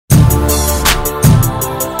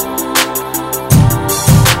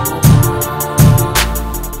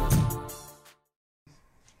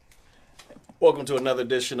Welcome to another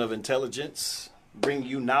edition of Intelligence, bringing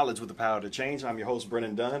you knowledge with the power to change. I'm your host,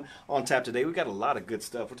 Brennan Dunn. On tap today, we got a lot of good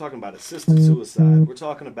stuff. We're talking about assisted suicide. We're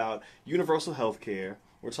talking about universal health care.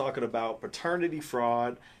 We're talking about paternity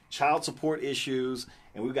fraud, child support issues,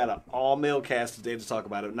 and we've got an all-male cast today to talk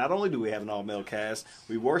about it. Not only do we have an all-male cast,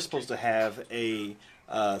 we were supposed to have a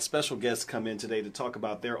special guest come in today to talk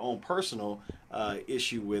about their own personal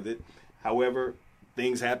issue with it. However,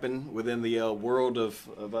 things happen within the world of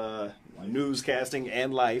newscasting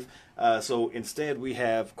and life. So instead, we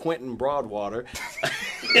have Quentin Broadwater,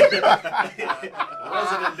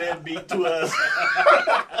 resident deadbeat to us,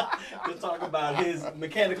 to talk about his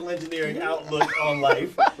mechanical engineering outlook on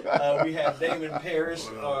life. We have Damon Parrish,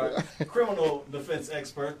 our criminal defense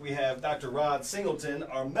expert. We have Dr. Rod Singleton,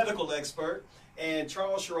 our medical expert, and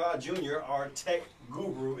Charles Sherrod Jr., our tech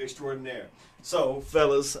guru extraordinaire. So,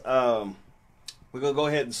 fellas, we're going to go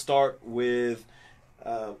ahead and start with,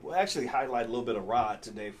 we'll actually highlight a little bit of Rod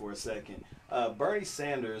today for a second. Bernie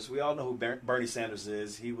Sanders, we all know who Bernie Sanders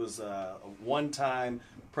is. He was a one-time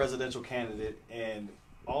presidential candidate, and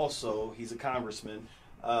also he's a congressman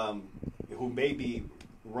who may be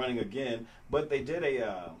running again. But they did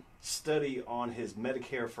a study on his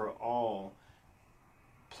Medicare for All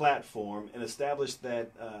platform and established that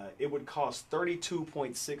it would cost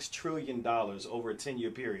 $32.6 trillion over a 10-year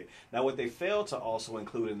period. Now, what they failed to also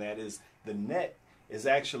include in that is the net is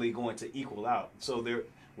actually going to equal out. So there,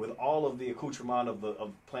 with all of the accoutrement of the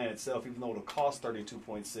plan itself, even though it'll cost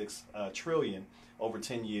 $32.6 trillion over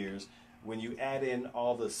 10 years, when you add in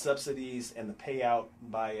all the subsidies and the payout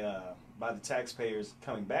by the taxpayers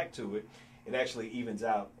coming back to it, it actually evens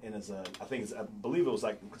out and is I believe it was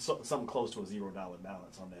like something close to a $0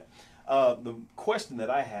 balance on that. The question that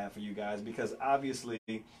I have for you guys, because obviously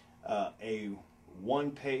a one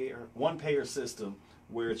payer system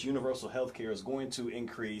where it's universal health care is going to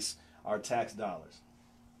increase our tax dollars.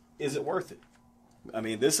 Is it worth it? I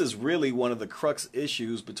mean, this is really one of the crux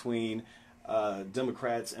issues between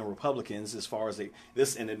Democrats and Republicans as far as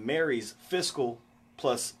this, and it marries fiscal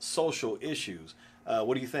plus social issues.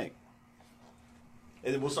 What do you think?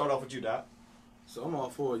 And then we'll start off with you, Doc. So I'm all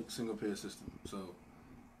for a single-payer system. So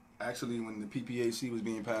actually, when the PPAC was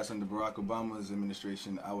being passed under Barack Obama's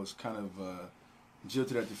administration, I was kind of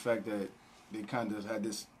jilted at the fact that they kind of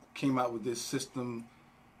came out with this system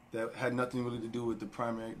that had nothing really to do with the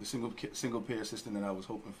single-payer system that I was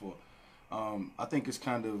hoping for. I think it's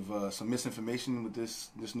kind of some misinformation with this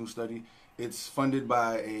new study. It's funded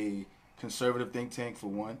by a conservative think tank, for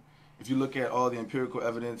one. If you look at all the empirical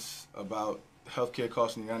evidence about healthcare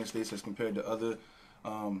costs in the United States as compared to other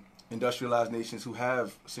industrialized nations who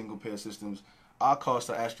have single-payer systems, our costs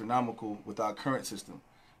are astronomical with our current system.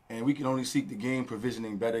 And we can only seek to gain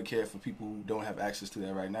provisioning better care for people who don't have access to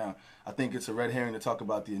that right now. I think it's a red herring to talk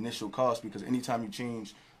about the initial cost, because anytime you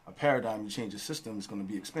change a paradigm, you change a system, it's going to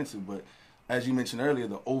be expensive. But as you mentioned earlier,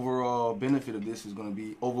 the overall benefit of this is going to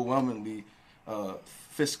be overwhelmingly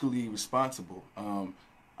fiscally responsible.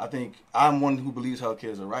 I think I'm one who believes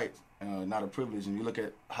healthcare is a right, not a privilege. And you look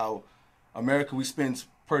at how America, we spend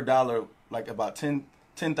per dollar like about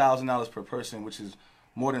 $10,000 per person, which is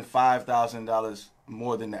more than $5,000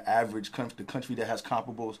 more than the average the country that has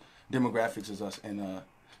comparable demographics as us. And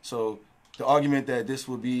so the argument that this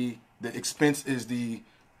will be, the expense is the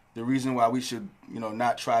reason why we should,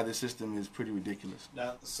 not try this system is pretty ridiculous.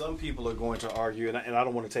 Now, some people are going to argue, and I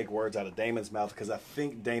don't want to take words out of Damon's mouth because I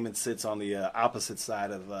think Damon sits on the opposite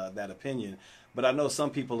side of that opinion. But I know some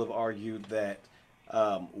people have argued that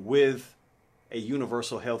with a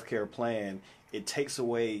universal health care plan, it takes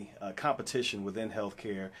away competition within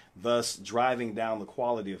healthcare, thus driving down the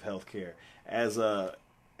quality of healthcare. As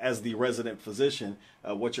the resident physician,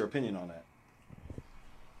 what's your opinion on that?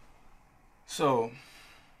 So,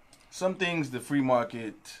 some things the free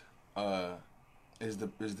market is the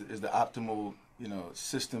optimal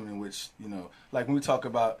system in which like when we talk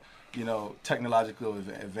about technological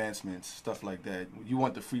advancements, stuff like that, you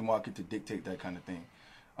want the free market to dictate that kind of thing,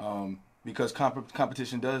 because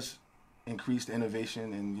competition does increase the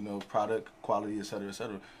innovation and product quality, et cetera, et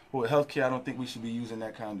cetera. But with healthcare, I don't think we should be using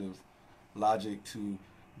that kind of logic to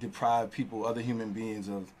deprive people, other human beings,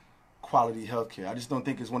 of quality healthcare. I just don't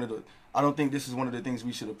think I don't think this is one of the things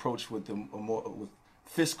we should approach with with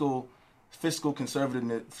fiscal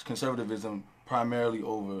conservatism primarily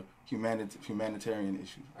over humanitarian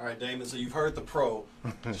issues. All right, Damon, so you've heard the pro.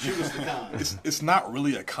 Shoot us the con. It's not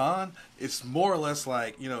really a con. It's more or less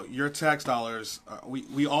like, your tax dollars,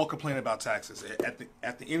 we all complain about taxes.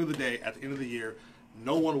 At the end of the day, at the end of the year,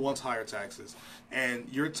 no one wants higher taxes. And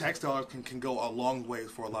your tax dollars can go a long way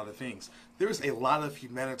for a lot of things. There's a lot of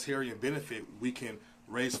humanitarian benefit we can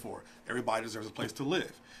raised for. Everybody deserves a place to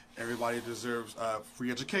live. Everybody deserves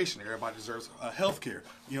free education. Everybody deserves health care.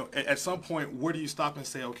 You know, at some point, where do you stop and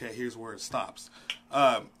say, okay, here's where it stops?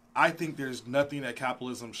 I think there's nothing that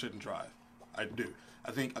capitalism shouldn't drive. I do.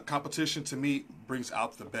 I think a competition, to me, brings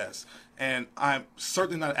out the best. And I'm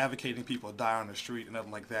certainly not advocating people die on the street and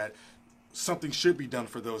nothing like that. Something should be done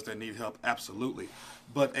for those that need help, absolutely.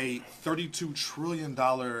 But a $32 trillion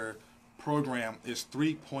program is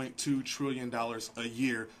 $3.2 trillion a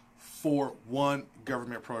year for one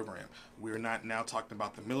government program. We're not now talking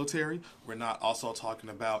about the military. We're not also talking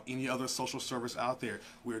about any other social service out there.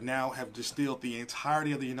 We now have distilled the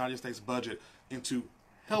entirety of the United States budget into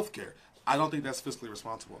healthcare. I don't think that's fiscally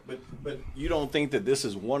responsible. But you don't think that this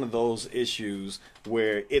is one of those issues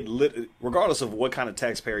where regardless of what kind of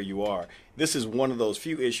taxpayer you are, this is one of those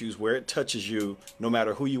few issues where it touches you no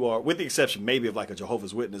matter who you are, with the exception maybe of like a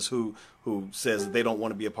Jehovah's Witness who says that they don't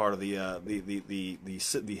want to be a part of the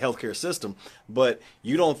healthcare system. But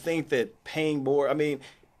you don't think that paying more, I mean,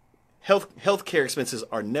 healthcare expenses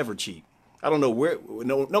are never cheap. I don't know where,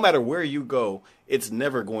 no matter where you go, it's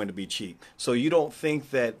never going to be cheap. So you don't think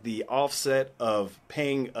that the offset of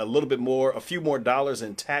paying a little bit more, a few more dollars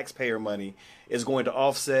in taxpayer money is going to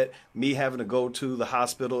offset me having to go to the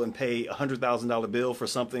hospital and pay $100,000 bill for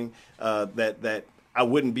something that I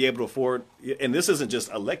wouldn't be able to afford? And this isn't just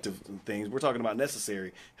elective things. We're talking about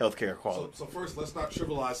necessary healthcare quality. So first, let's not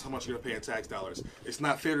trivialize how much you're going to pay in tax dollars. It's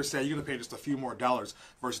not fair to say you're going to pay just a few more dollars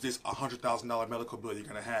versus this $100,000 medical bill you're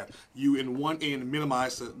going to have. You, in one end,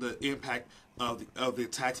 minimize the impact of the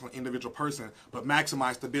tax on an individual person, but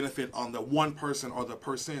maximize the benefit on the one person or the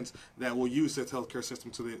persons that will use this healthcare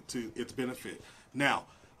system to its benefit. Now,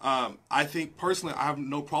 I think personally, I have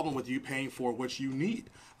no problem with you paying for what you need.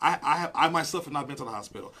 I myself have not been to the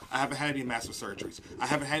hospital. I haven't had any massive surgeries.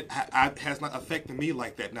 It has not affected me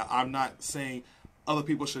like that. Now, I'm not saying other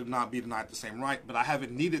people should not be denied the same right, but I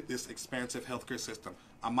haven't needed this expansive healthcare system.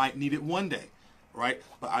 I might need it one day, right?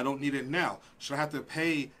 But I don't need it now. Should I have to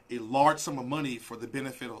pay a large sum of money for the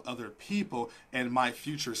benefit of other people and my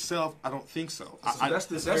future self? I don't think so. That's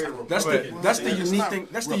the unique thing.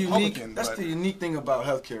 That's the unique thing about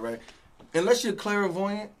healthcare, right? Unless you're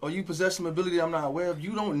clairvoyant or you possess some ability I'm not aware of,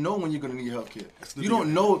 you don't know when you're going to need healthcare. You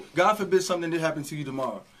don't know. God forbid something did happen to you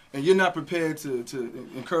tomorrow, and you're not prepared to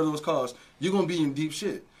incur those costs. You're going to be in deep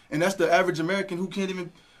shit. And that's the average American who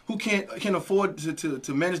can't afford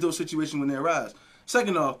to manage those situations when they arise.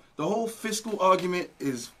 Second off, the whole fiscal argument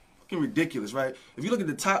is fucking ridiculous, right? If you look at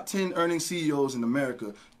the top 10 earning CEOs in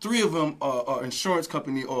America, 3 of them are insurance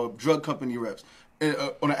company or drug company reps,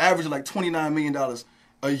 on an average of like $29 million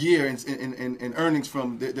a year in earnings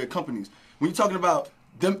from their companies. When you're talking about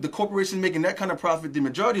the corporation making that kind of profit, the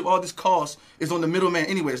majority of all this cost is on the middleman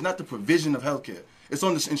anyway. It's not the provision of healthcare. It's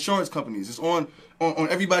on the insurance companies. It's on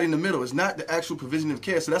everybody in the middle. It's not the actual provision of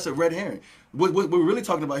care. So that's a red herring. What we're really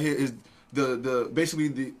talking about here is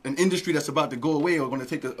basically an industry that's about to go away or going to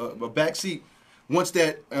take a back seat once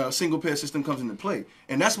that single payer system comes into play.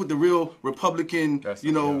 And that's what the real Republican,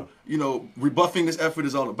 rebuffing this effort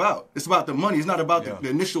is all about. It's about the money. It's not about the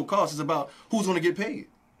initial cost. It's about who's going to get paid.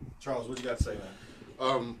 Charles, what you got to say,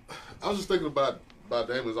 man? I was just thinking about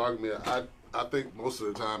Damon's argument. I think most of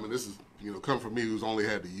the time, and this is, come from me who's only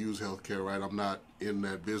had to use healthcare, right? I'm not in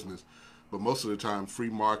that business. But most of the time, free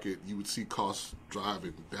market, you would see costs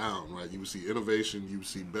driving down, right? You would see innovation, you would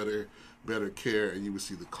see better care, and you would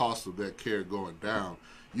see the cost of that care going down.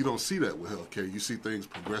 You don't see that with healthcare. You see things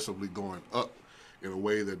progressively going up in a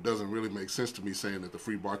way that doesn't really make sense to me, saying that the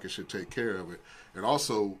free market should take care of it. And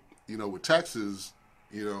also, with taxes,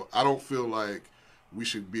 I don't feel like we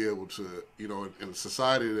should be able to, in a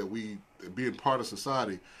society that being part of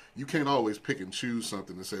society, you can't always pick and choose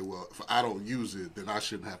something and say, well, if I don't use it, then I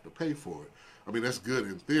shouldn't have to pay for it. I mean, that's good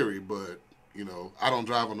in theory, but, I don't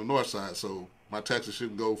drive on the north side, so my taxes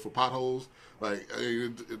shouldn't go for potholes. Like,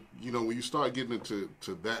 when you start getting into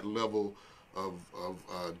that level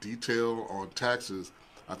of detail on taxes,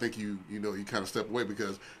 I think you kind of step away,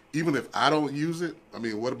 because even if I don't use it, I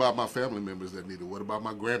mean, what about my family members that need it? What about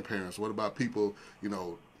my grandparents? What about people,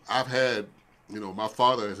 I've had, my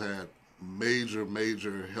father has had major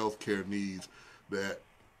healthcare needs that,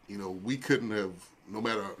 we couldn't have, no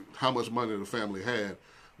matter how much money the family had,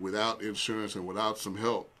 without insurance and without some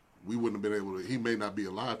help, we wouldn't have been able to, he may not be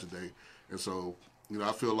alive today. And so,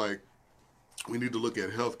 I feel like we need to look at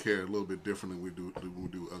healthcare a little bit different than we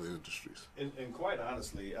do other industries. And quite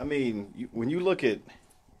honestly, I mean, when you look at,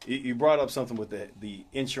 you brought up something with the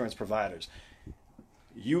insurance providers.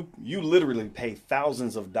 You literally pay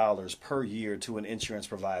thousands of dollars per year to an insurance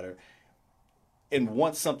provider. And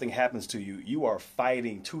once something happens to you, you are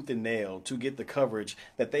fighting tooth and nail to get the coverage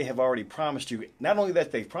that they have already promised you. Not only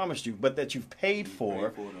that they've promised you, but that you've paid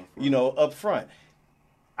for, up front.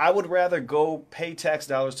 I would rather go pay tax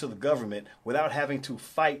dollars to the government without having to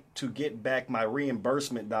fight to get back my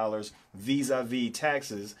reimbursement dollars vis-a-vis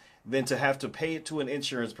taxes than to have to pay it to an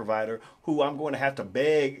insurance provider who I'm going to have to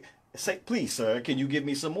beg, say, please, sir, can you give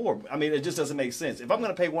me some more? I mean, it just doesn't make sense. If I'm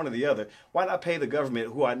going to pay one or the other, why not pay the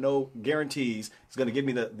government, who I know guarantees is going to give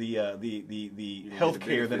me the health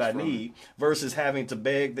care that I need, versus having to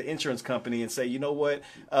beg the insurance company and say, you know what,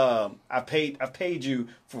 I've paid you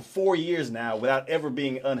for 4 years now without ever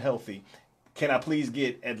being unhealthy. Can I please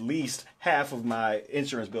get at least half of my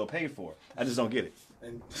insurance bill paid for? I just don't get it.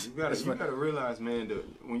 And you gotta realize, man, that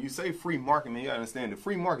when you say free market, man, you gotta understand the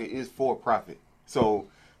free market is for profit. So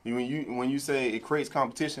when you say it creates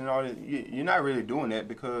competition and all that, you're not really doing that,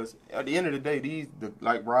 because at the end of the day,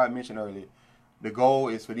 like Rod mentioned earlier, the goal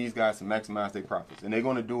is for these guys to maximize their profits, and they're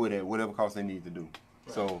going to do it at whatever cost they need to do.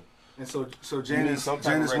 Right. So Janice,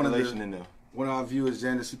 one of our viewers,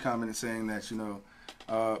 Janice, she commented saying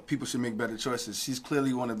that people should make better choices. She's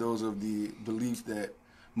clearly one of those of the belief that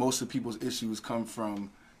most of people's issues come from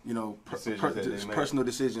personal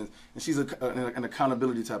decisions, and she's an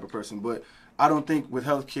accountability type of person. But I don't think with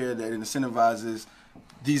healthcare that it incentivizes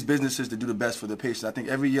these businesses to do the best for the patient. I think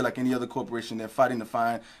every year, like any other corporation, they're fighting to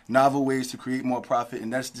find novel ways to create more profit,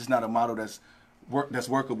 and that's just not a model that's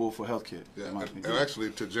workable for healthcare. Yeah, and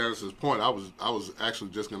actually, to Janice's point, I was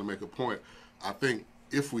actually just going to make a point. I think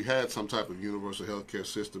if we had some type of universal healthcare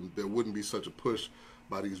system, there wouldn't be such a push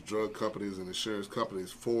by these drug companies and insurance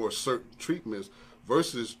companies for certain treatments,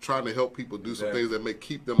 versus trying to help people do some things that may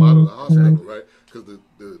keep them out of the hospital, right? Because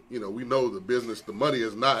we know the business, the money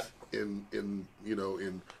is not in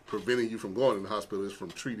preventing you from going in the hospital, it's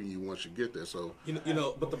from treating you once you get there. So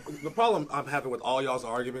but the problem I'm having with all y'all's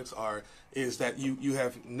arguments is that you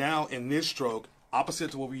have now in this stroke,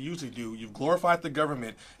 opposite to what we usually do, you've glorified the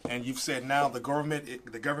government, and you've said now the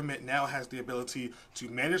government now has the ability to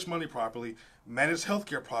manage money properly, manage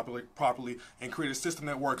healthcare properly, and create a system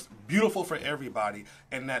that works beautiful for everybody,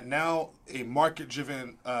 and that now a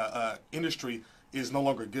market-driven industry is no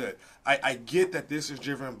longer good. I get that this is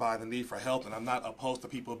driven by the need for health, and I'm not opposed to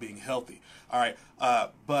people being healthy. All right,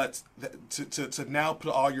 but to now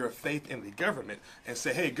put all your faith in the government and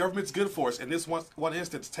say, hey, government's good for us, in this one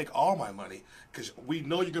instance, take all my money, because we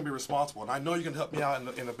know you're going to be responsible, and I know you're going to help me out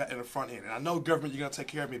in the front end, and I know, government, you're going to take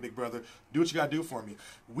care of me, big brother. Do what you got to do for me.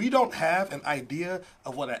 We don't have an idea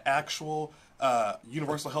of what an actual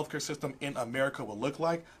universal healthcare system in America would look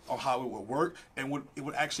like, or how it would work, and it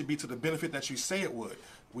would actually be to the benefit that you say it would.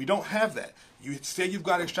 We don't have that. You say you've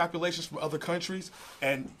got extrapolations from other countries,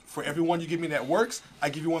 and for every one you give me that works, I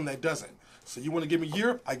give you one that doesn't. So you want to give me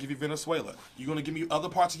Europe, I give you Venezuela. You want to give me other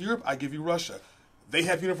parts of Europe, I give you Russia. They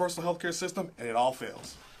have universal healthcare system, and it all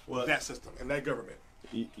fails. Well, that system and that government.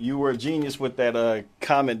 You were a genius with that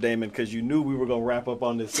comment, Damon, because you knew we were going to wrap up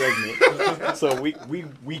on this segment. So we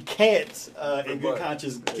can't, in good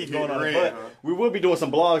conscience, keep going on it. But we will be doing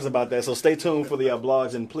some blogs about that, so stay tuned for the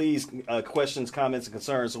blogs. And please, questions, comments, and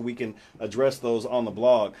concerns, so we can address those on the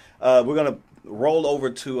blog. We're going to roll over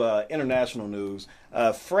to international news.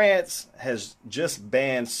 France has just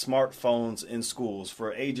banned smartphones in schools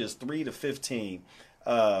for ages 3 to 15.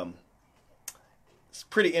 It's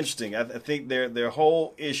pretty interesting. I think their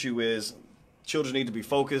whole issue is children need to be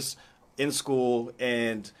focused in school,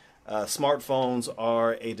 and smartphones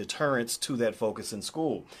are a deterrence to that focus in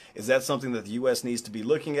school. Is that something that the U.S. needs to be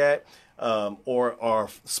looking at, or are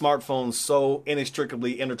smartphones so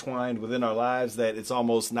inextricably intertwined within our lives that it's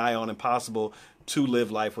almost nigh on impossible to live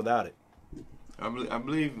life without it? I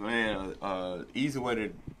believe, man, easy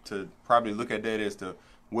way to probably look at that is to,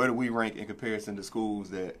 where do we rank in comparison to schools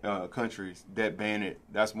that countries that ban it?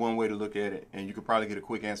 That's one way to look at it, and you could probably get a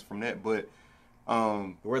quick answer from that. But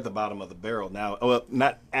we're at the bottom of the barrel now. Well,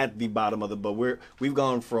 not at the bottom of but we've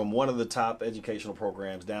gone from one of the top educational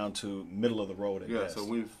programs down to middle of the road at best. So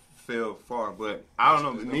we've fell far. But I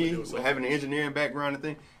don't know. Me having an engineering background and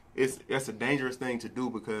thing, that's a dangerous thing to do,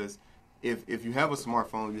 because if you have a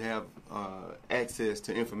smartphone, you have access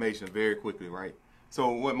to information very quickly, right? So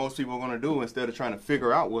what most people are going to do, instead of trying to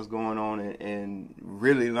figure out what's going on and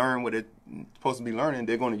really learn what they're supposed to be learning,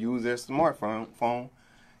 they're going to use their smartphone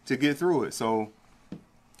to get through it. So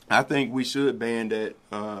I think we should ban that.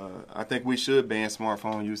 I think we should ban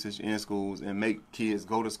smartphone usage in schools and make kids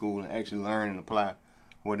go to school and actually learn and apply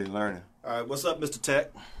what they're learning. All right, what's up, Mr.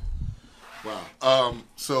 Tech? Wow.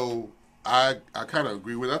 So I kind of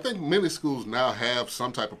agree with it. I think many schools now have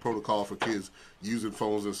some type of protocol for kids using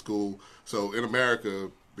phones in school. So in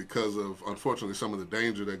America, because of, unfortunately, some of the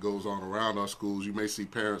danger that goes on around our schools, you may see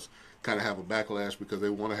parents kind of have a backlash because they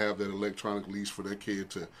want to have that electronic leash for their kid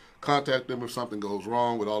to contact them if something goes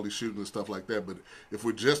wrong with all these shootings and stuff like that. But if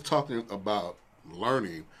we're just talking about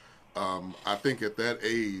learning, I think at that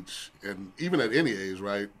age, and even at any age,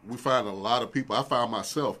 right, we find a lot of people, I found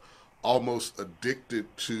myself almost addicted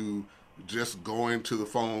to just going to the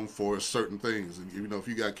phone for certain things. And, you know, if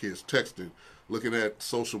you got kids texting, looking at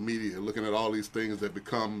social media, looking at all these things that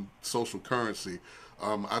become social currency,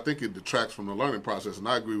 I think it detracts from the learning process. And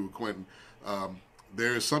I agree with Quentin.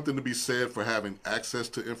 There is something to be said for having access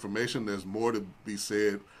to information. There's more to be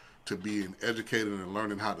said to being educated and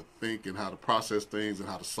learning how to think and how to process things and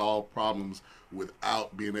how to solve problems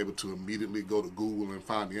without being able to immediately go to Google and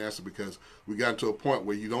find the answer, because we got to a point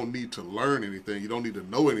where you don't need to learn anything. You don't need to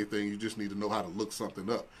know anything. You just need to know how to look something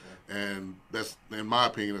up. And that's, in my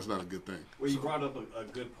opinion, that's not a good thing. Well, you brought up a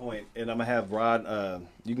good point, and I'm gonna have Rod.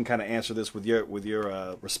 You can kind of answer this with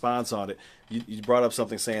your response on it. You brought up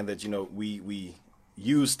something saying that, you know, we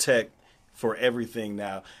use tech for everything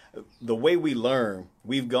now. The way we learn,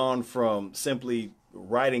 we've gone from simply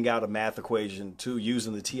writing out a math equation to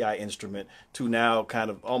using the TI instrument to now kind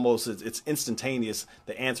of almost it's instantaneous.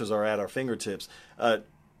 The answers are at our fingertips.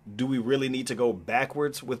 Do we really need to go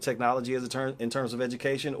backwards with technology as in terms of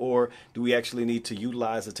education, or do we actually need to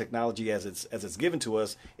utilize the technology as it's given to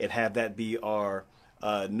us and have that be our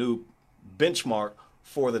new benchmark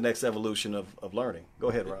for the next evolution of learning? Go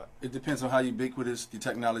ahead, Rod. It depends on how ubiquitous the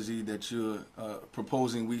technology that you're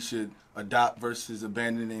proposing we should adopt versus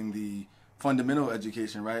abandoning the fundamental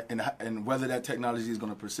education, right? And whether that technology is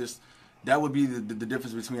going to persist. That would be the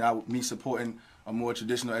difference between me supporting a more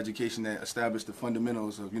traditional education that established the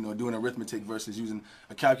fundamentals of, you know, doing arithmetic versus using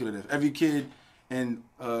a calculator. If every kid in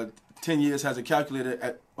 10 years has a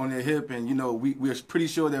calculator on their hip, and, you know, we're pretty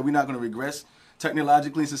sure that we're not going to regress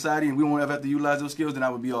technologically in society and we won't ever have to utilize those skills, then I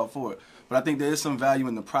would be all for it. But I think there is some value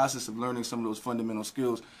in the process of learning some of those fundamental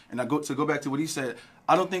skills. And to go back to what he said,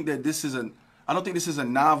 I don't think this is a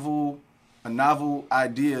novel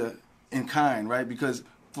idea in kind, right? Because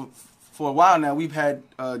for a while now, we've had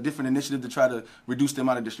different initiatives to try to reduce the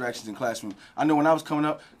amount of distractions in classroom. I know when I was coming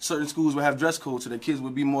up, certain schools would have dress codes so that kids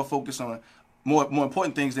would be more focused on more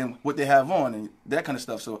important things than what they have on and that kind of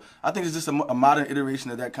stuff. So I think it's just a modern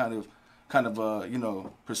iteration of that kind of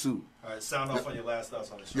pursuit. All right, sound off on your last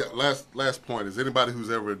thoughts on this. Yeah, last point is, anybody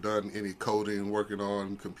who's ever done any coding, working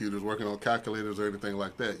on computers, working on calculators or anything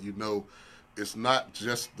like that, you know, it's not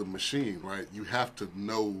just the machine, right? You have to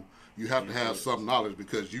know, you have to have some knowledge,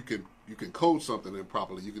 because you can code something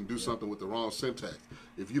improperly. You can do something with the wrong syntax.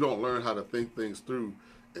 If you don't learn how to think things through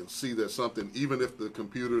and see that something, even if the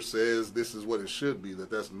computer says this is what it should be,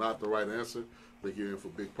 that's not the right answer, then you're in for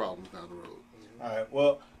big problems down the road. All right,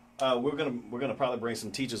 well, we're gonna probably bring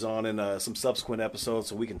some teachers on in some subsequent episodes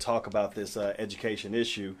so we can talk about this education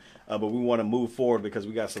issue. But we want to move forward because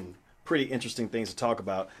we got some pretty interesting things to talk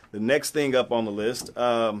about. The next thing up on the list,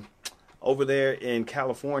 over there in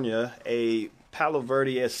California, a Palo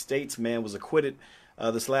Verde Estates man was acquitted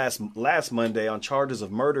this last Monday on charges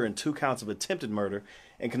of murder and 2 counts of attempted murder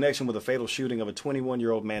in connection with a fatal shooting of a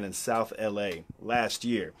 21-year-old man in South LA last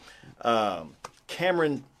year.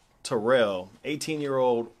 Cameron Terrell,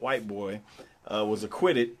 18-year-old white boy, was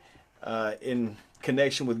acquitted in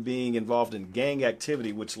connection with being involved in gang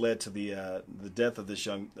activity, which led to the death of this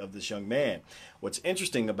young man. What's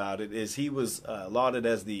interesting about it is he was lauded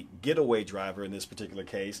as the getaway driver in this particular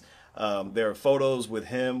case. There are photos with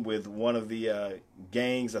him with one of the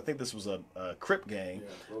gangs. I think this was a Crip gang.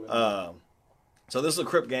 So this is a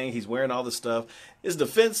Crip gang. He's wearing all this stuff. His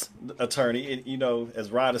defense attorney, you know,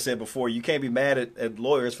 as Rod has said before, you can't be mad at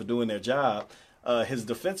lawyers for doing their job. His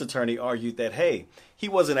defense attorney argued that, hey, he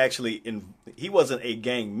wasn't a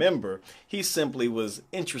gang member. He simply was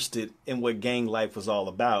interested in what gang life was all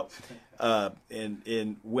about.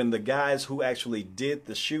 And when the guys who actually did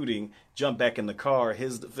the shooting jumped back in the car,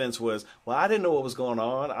 his defense was, well, I didn't know what was going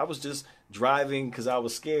on. I was just driving because I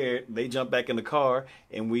was scared. They jumped back in the car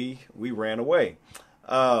and we ran away.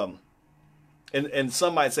 And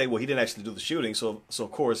some might say, well, he didn't actually do the shooting, so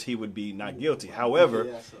of course he would be not guilty. However,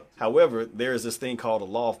 there is this thing called a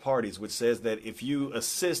law of parties, which says that if you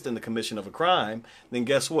assist in the commission of a crime, then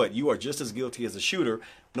guess what? You are just as guilty as the shooter,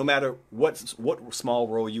 no matter what small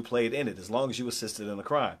role you played in it, as long as you assisted in the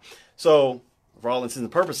crime. So, for all intents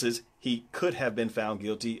and purposes, he could have been found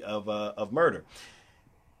guilty of murder.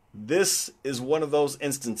 This is one of those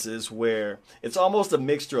instances where it's almost a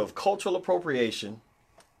mixture of cultural appropriation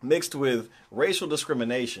mixed with racial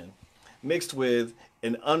discrimination mixed with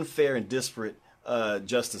an unfair and disparate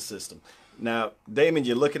justice system. Now, Damon,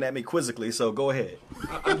 you're looking at me quizzically, so go ahead.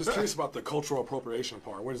 I'm just curious about the cultural appropriation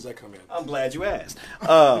part. Where does that come in? I'm glad you asked.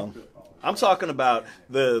 I'm talking about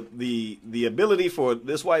the ability for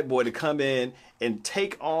this white boy to come in and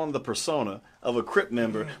take on the persona of a Crip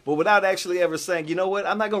member, but without actually ever saying, you know what,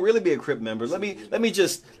 I'm not gonna really be a Crip member. Let me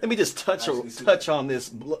just touch on this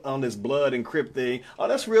blood and Crip thing. Oh,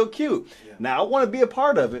 that's real cute. Now I want to be a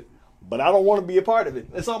part of it, but I don't want to be a part of it.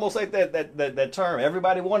 It's almost like that term.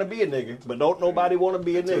 Everybody want to be a nigga, but don't nobody want to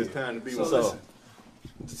be a nigga. It's time to be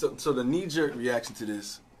So the knee-jerk reaction to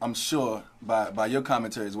this, I'm sure by your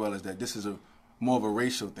commentary as well, is that this is more of a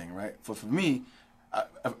racial thing, right? For me,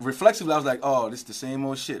 reflexively, I was like, oh, this is the same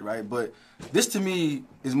old shit, right? But this to me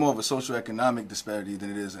is more of a socioeconomic disparity than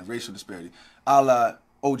it is a racial disparity, a la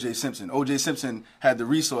O.J. Simpson. O.J. Simpson had the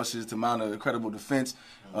resources to mount a credible defense,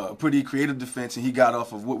 a pretty creative defense, and he got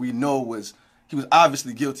off of what we know was he was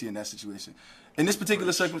obviously guilty in that situation. In this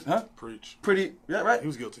particular circumstance, yeah, right. He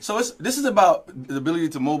was guilty. So this is about the ability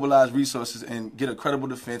to mobilize resources and get a credible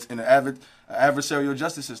defense in an adversarial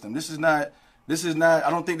justice system. This is not. I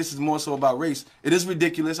don't think this is more so about race. It is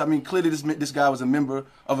ridiculous. I mean, clearly this guy was a member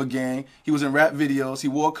of a gang. He was in rap videos. He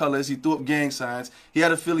wore colors. He threw up gang signs. He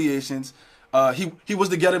had affiliations. He was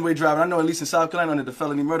the getaway driver. I know at least in South Carolina under the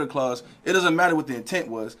felony murder clause, it doesn't matter what the intent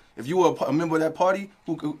was. If you were a member of that party,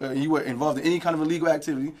 you were involved in any kind of illegal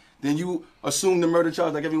activity, then you assume the murder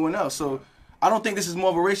charge like everyone else. So I don't think this is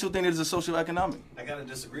more of a racial thing. It is a socioeconomic. I gotta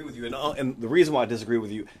disagree with you, and the reason why I disagree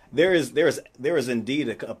with you, there is indeed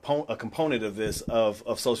a component of this of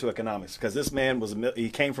socioeconomics, because this man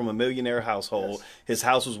he came from a millionaire household. Yes. His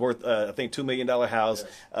house was worth I think $2 million house.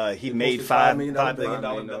 Yes. He made $5 million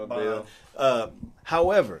bond.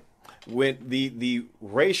 However, when the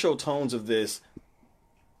racial tones of this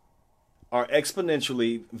are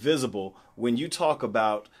exponentially visible when you talk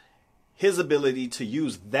about his ability to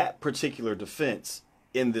use that particular defense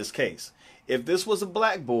in this case. If this was a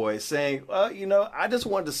black boy saying, well, I just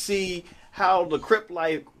wanted to see how the Crip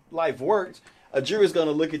life worked, a jury's going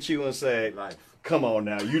to look at you and say, come on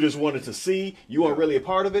now, you just wanted to see, you weren't really a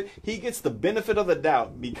part of it. He gets the benefit of the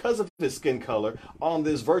doubt because of his skin color on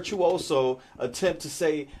this virtuoso attempt to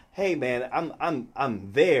say, hey man, I'm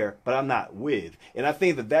there, but I'm not with. And I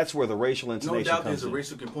think that's where the racial intonation comes in. No doubt there's a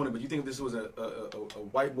racial component, but you think if this was a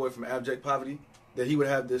white boy from abject poverty, that he would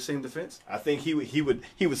have the same defense? I think he would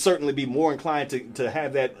certainly be more inclined to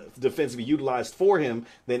have that defense be utilized for him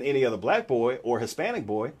than any other black boy or Hispanic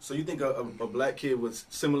boy. So you think a black kid with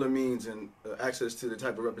similar means and access to the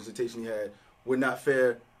type of representation he had would not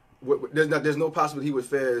fare? There's no possibility he would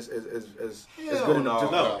fare as good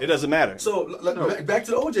enough. No, it doesn't matter. So back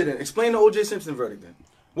to the OJ then. Explain the OJ Simpson verdict then.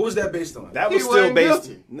 What was that based on? That was still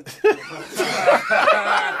based.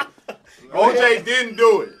 OJ didn't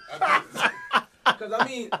do it. Because I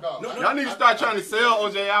mean, y'all need to start trying to sell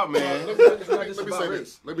OJ out, man.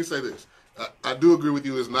 Let me say this. I do agree with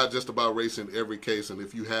you. It's not just about race in every case, and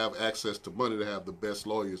if you have access to money to have the best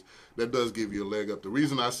lawyers, that does give you a leg up. The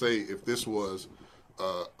reason I say if this was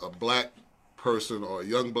a black person or a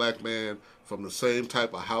young black man from the same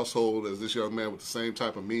type of household as this young man with the same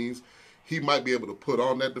type of means, he might be able to put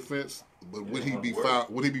on that defense. But would he be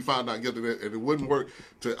found not guilty? And it wouldn't work.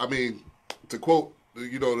 To quote,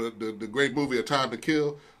 the great movie A Time to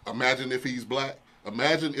Kill. Imagine if he's black.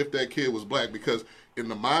 Imagine if that kid was black, because in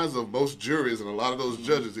the minds of most juries and a lot of those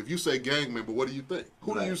judges, if you say gang member, what do you think?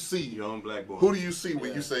 Who do you see? Young black boy. Who do you see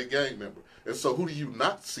when you say gang member? And so who do you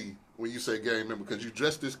not see when you say gang member? Because you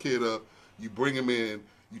dress this kid up, you bring him in,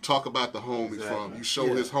 you talk about the home he's from, you show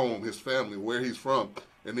his home, his family, where he's from,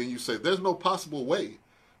 and then you say, there's no possible way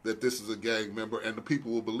that this is a gang member, and the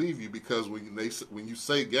people will believe you, because when you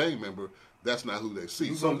say gang member, that's not who they see.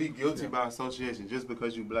 You're going to be guilty by association just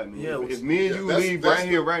because you black. If me and you leave right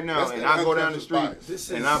here, right now, and I go down the street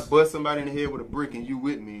and I bust somebody in the head with a brick and you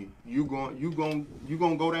with me, you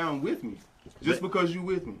going go down with me just because you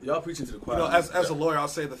with me. Y'all preaching to the choir. As a lawyer, I'll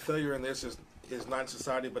say the failure in this is not in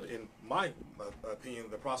society, but in my opinion,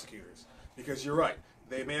 the prosecutors. Because you're right.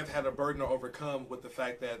 They may have had a burden to overcome with the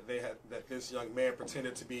fact that that this young man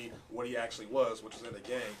pretended to be what he actually was, which was in a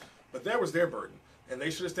gang. But that was their burden. And they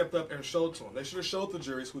should have stepped up and showed to him. They should have showed the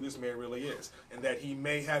juries who this man really is, and that he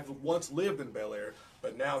may have once lived in Bel Air,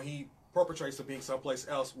 but now he perpetrates to being someplace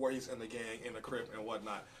else where he's in the gang, in the Crip, and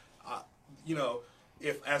whatnot.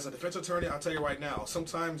 If as a defense attorney, I'll tell you right now,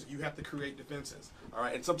 sometimes you have to create defenses, all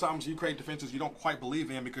right? And sometimes you create defenses you don't quite believe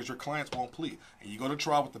in because your clients won't plead. And you go to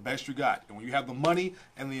trial with the best you got. And when you have the money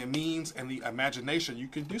and the means and the imagination, you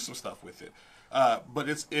can do some stuff with it. But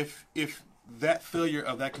it's if that failure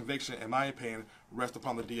of that conviction, in my opinion, rests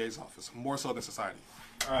upon the DA's office more so than society.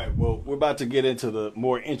 All right, well, we're about to get into the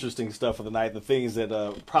more interesting stuff of the night, the things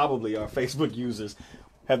that probably our Facebook users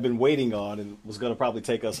have been waiting on and was going to probably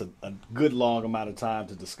take us a good long amount of time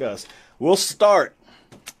to discuss. We'll start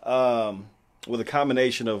with a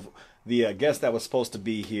combination of the guest that was supposed to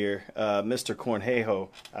be here, Mr. Cornejo.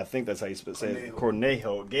 I think that's how you say it.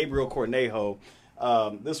 Cornejo. Gabriel Cornejo.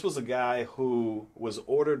 This was a guy who was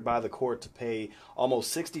ordered by the court to pay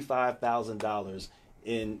almost $65,000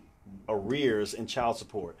 in arrears in child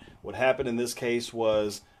support. What happened in this case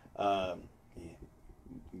was got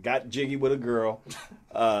jiggy with a girl.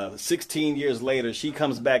 16 years later, she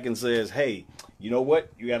comes back and says, hey, you know what?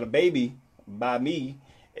 You got a baby by me,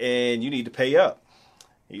 and you need to pay up.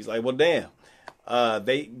 He's like, well, damn.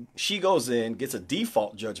 She goes in, gets a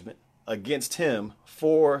default judgment against him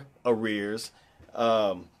for arrears.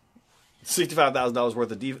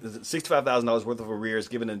 $65,000 worth of arrears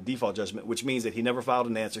given in a default judgment, which means that he never filed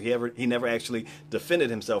an answer. He never actually defended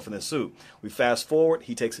himself in this suit. We fast forward.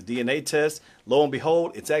 He takes a DNA test. Lo and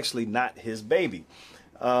behold, it's actually not his baby.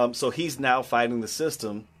 So he's now fighting the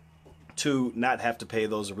system to not have to pay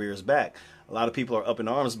those arrears back. A lot of people are up in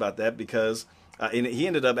arms about that because and he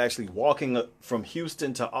ended up actually walking from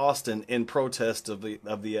Houston to Austin in protest of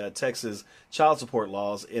the Texas child support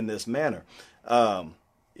laws in this manner. And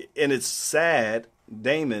it's sad,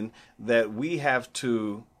 Damon, that we have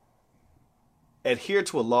to adhere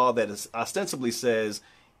to a law that is ostensibly says,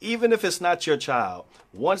 even if it's not your child,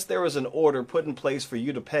 once there is an order put in place for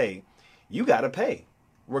you to pay, you got to pay,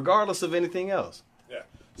 regardless of anything else. Yeah.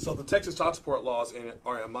 So the Texas child support laws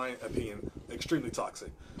are, in my opinion, extremely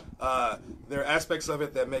toxic. There are aspects of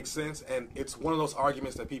it that make sense, and it's one of those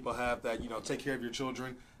arguments that people have that, take care of your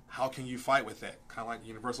children. How can you fight with that? Kind of like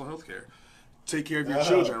universal health care. Take care of your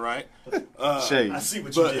children, right? I see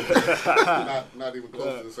what you did. not even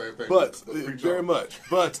close to the same thing. But very much.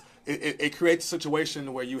 But it creates a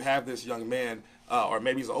situation where you have this young man, or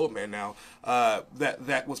maybe he's an old man now,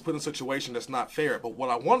 that was put in a situation that's not fair. But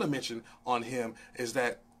what I want to mention on him is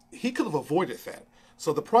that he could have avoided that.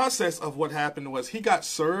 So the process of what happened was he got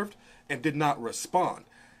served and did not respond.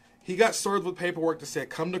 He got served with paperwork that said,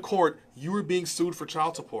 come to court, you were being sued for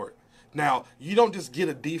child support. Now, you don't just get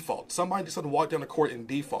a default. Somebody just doesn't walk down to court and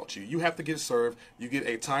default you. You have to get served. You get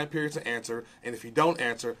a time period to answer. And if you don't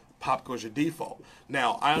answer, pop goes your default.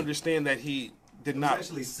 Now, I understand that he did not. It was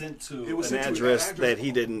actually sent to an address that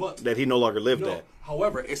he didn't, that he no longer lived at.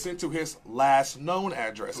 However, it's sent to his last known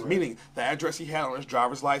address, meaning the address he had on his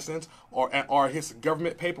driver's license or his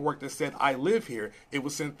government paperwork that said, I live here, it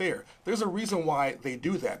was sent there. There's a reason why they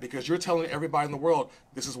do that, because you're telling everybody in the world,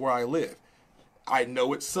 this is where I live. I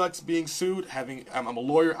know it sucks being sued. I'm a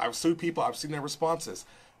lawyer. I've sued people. I've seen their responses.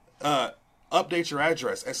 Update your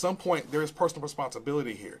address. At some point, there is personal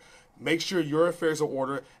responsibility here. Make sure your affairs are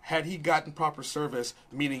ordered. Had he gotten proper service,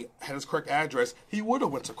 meaning had his correct address, he would have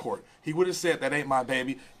went to court. He would have said, that ain't my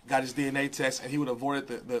baby, got his DNA test, and he would have avoided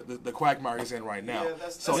the quagmire he's in right now. Yeah,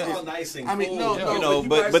 that's all nice and cool. I mean, no,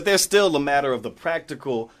 but there's still a matter of the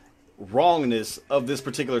practical wrongness of this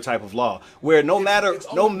particular type of law, where no matter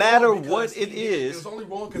what it is, it's only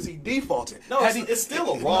wrong because he defaulted. No, it's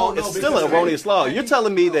still a wrong. It's still an erroneous law. You're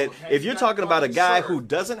telling me that if you're talking about a guy who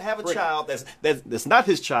doesn't have a child, that's not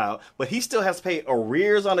his child, but he still has to pay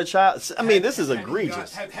arrears on a child. I mean, this is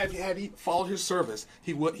egregious. Had he followed his service,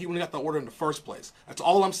 he wouldn't have got the order in the first place. That's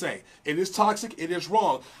all I'm saying. It is toxic. It is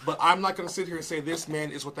wrong. But I'm not going to sit here and say this man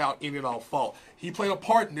is without any at all fault. He played a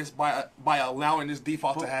part in this by allowing this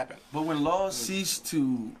default to happen. But when laws cease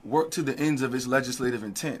to work to the ends of its legislative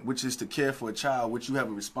intent, which is to care for a child, which you have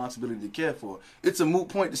a responsibility to care for, it's a moot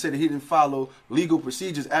point to say that he didn't follow legal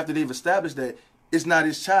procedures after they've established that it's not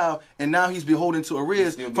his child, and now he's beholden to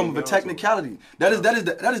arrears from a technicality. That is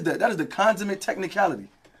the consummate technicality.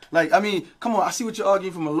 Like, I mean, come on, I see what you're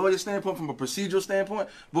arguing from a lawyer standpoint, from a procedural standpoint,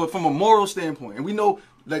 but from a moral standpoint. And we know,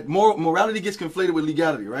 like, morality gets conflated with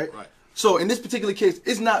legality, right? Right. So in this particular case,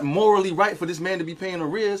 it's not morally right for this man to be paying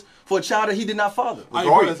arrears for a child that he did not father.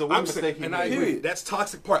 Regardless of what I'm mistake saying, he I made. agree. That's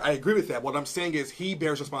toxic part. I agree with that. What I'm saying is he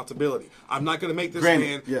bears responsibility. I'm not going to make this Granted,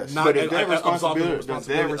 man yes. not But if that absolve him of responsibility,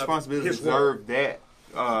 does that responsibility of his deserve that?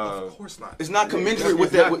 Of course not. It's not commensurate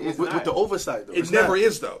with the oversight, though. It never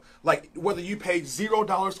is, though. Like, whether you pay $0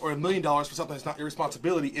 or $1 million for something that's not your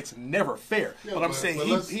responsibility, it's never fair. Yeah, but I'm saying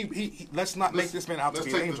let's not make this man out to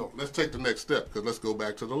be an angel. Let's take the next step, because let's go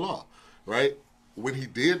back to the law, right? When he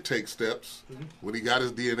did take steps, when he got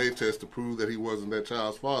his DNA test to prove that he wasn't that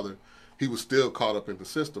child's father, he was still caught up in the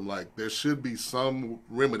system. Like, there should be some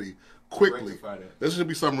remedy quickly. There should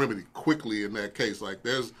be some remedy quickly in that case. Like,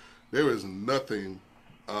 there is nothing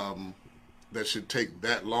that should take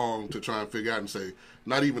that long to try and figure out and say,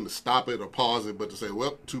 not even to stop it or pause it, but to say,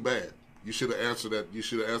 well, too bad. You should have answered that. You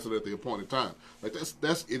should have answered at the appointed time. Like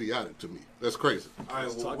that's idiotic to me. That's crazy. All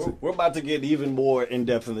right, well, we're about to get even more in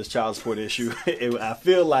depth in this child support issue. I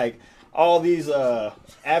feel like all these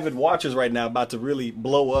avid watchers right now about to really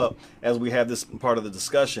blow up as we have this part of the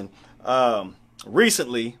discussion.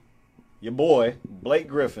 Recently, your boy Blake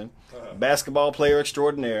Griffin, basketball player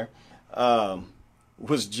extraordinaire,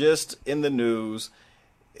 was just in the news.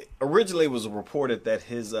 Originally, it was reported that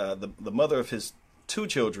his the mother of his two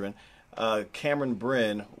children, Cameron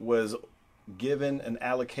Bryn, was given an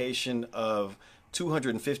allocation of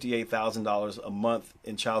 $258,000 a month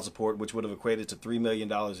in child support, which would have equated to $3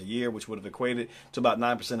 million a year, which would have equated to about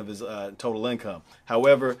 9% of his total income.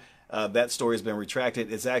 However, that story has been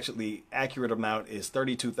retracted. Its actually accurate amount is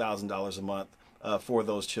 $32,000 a month for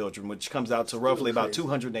those children, which comes out to roughly about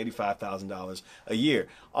 $285,000 a year.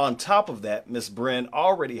 On top of that, Miss Bryn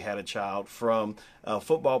already had a child from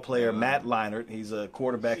football player Matt Leinart. He's a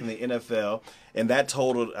quarterback in the NFL, and that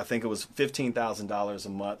totaled, I think it was $15,000 a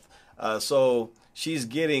month. So she's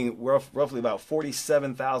getting roughly about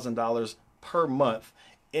 $47,000 per month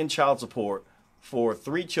in child support for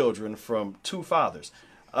 3 children from 2 fathers.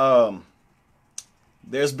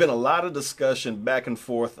 There's been a lot of discussion back and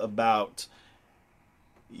forth about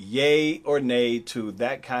yay or nay to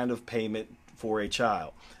that kind of payment for a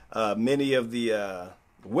child. Many of the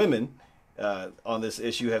women on this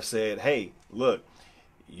issue have said, hey, look,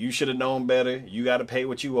 you should have known better. You got to pay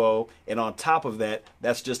what you owe. And on top of that,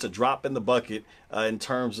 that's just a drop in the bucket in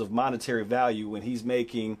terms of monetary value when he's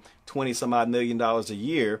making $20-some-odd million a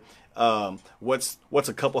year. What's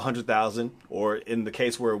a couple $100,000, or in the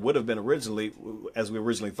case where it would have been originally, as we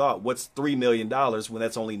originally thought, what's $3 million when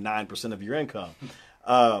that's only 9% of your income?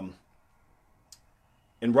 And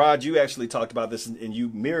Rod, you actually talked about this and you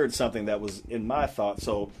mirrored something that was in my thoughts.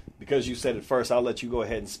 So because you said it first, I'll let you go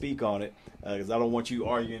ahead and speak on it because I don't want you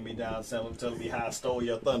arguing me down, telling me how I stole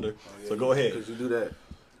your thunder. So go ahead. Because you do that.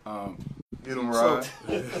 Get him right.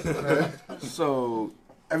 So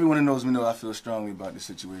everyone who knows me knows I feel strongly about this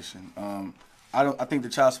situation. I think the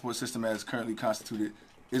child support system as currently constituted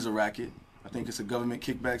is a racket. I think it's a government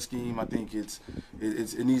kickback scheme. I think it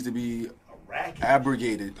needs to be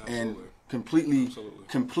abrogated and completely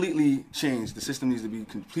changed. The system needs to be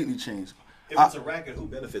completely changed. If it's a racket, who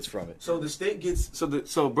benefits from it? So the state gets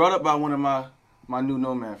so brought up by one of my new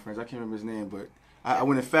Nomad friends. I can't remember his name, but I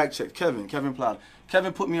went and fact checked Kevin Plow.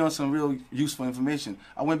 Kevin put me on some real useful information.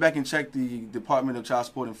 I went back and checked the Department of Child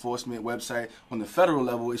Support Enforcement website on the federal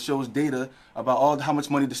level. It shows data about how much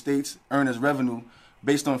money the states earn as revenue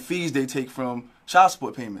based on fees they take from child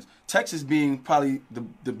support payments. Texas being probably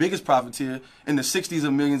the biggest profiteer in the 60s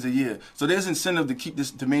of millions a year. So there's incentive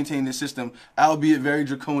to maintain this system, albeit very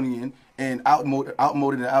draconian and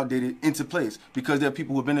outmoded and outdated, into place because there are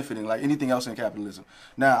people who are benefiting like anything else in capitalism.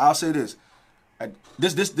 Now, I'll say this.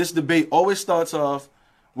 This debate always starts off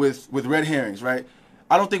with red herrings, right?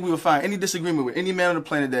 I don't think we will find any disagreement with any man on the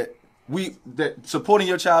planet that supporting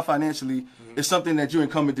your child financially is something that you're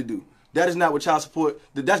incumbent to do. That is not what child support.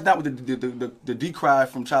 That's not what the decry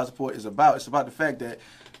from child support is about. It's about the fact that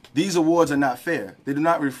these awards are not fair. They do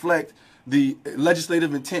not reflect the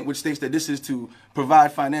legislative intent, which states that this is to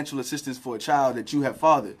provide financial assistance for a child that you have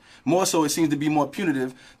fathered. More so, it seems to be more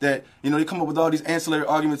punitive that, they come up with all these ancillary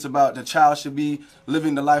arguments about the child should be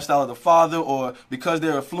living the lifestyle of the father, or because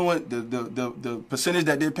they're affluent, the percentage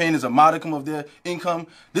that they're paying is a modicum of their income.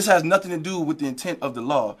 This has nothing to do with the intent of the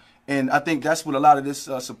law. And I think that's what a lot of this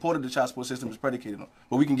support of the child support system is predicated on.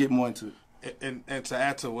 But we can get more into it. And to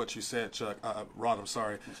add to what you said, Chuck, Rod, I'm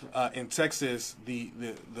sorry. In Texas, the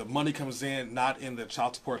money comes in not in the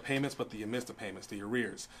child support payments, but the EMISTA payments, the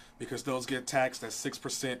arrears, because those get taxed at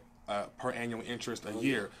 6% per annual interest a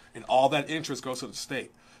year, and all that interest goes to the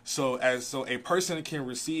state. So a person can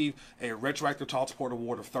receive a retroactive child support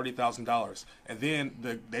award of $30,000, and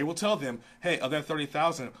then they will tell them, hey, of that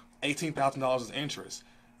 $30,000, $18,000 is interest.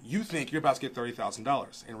 You think you're about to get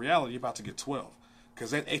 $30,000. In reality, you're about to get $12,000. Because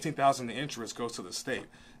that $18,000 in interest goes to the state.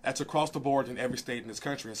 That's across the board in every state in this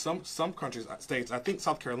country. And some countries, states, I think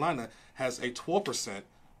South Carolina has a 12%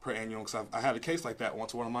 per annual. Because I had a case like that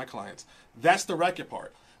once with one of my clients. That's the racket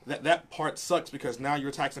part. That part sucks because now you're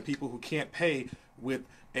taxing people who can't pay with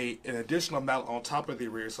an additional amount on top of the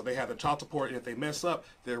arrears. So they have the child support, and if they mess up,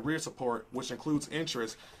 the arrears support, which includes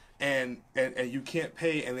interest. And you can't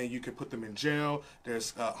pay, and then you could put them in jail.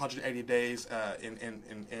 There's 180 days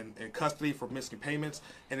in custody for missing payments,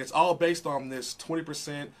 and it's all based on this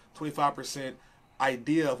 20%, 25%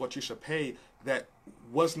 idea of what you should pay that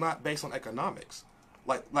was not based on economics.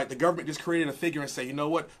 like the government just created a figure and say, you know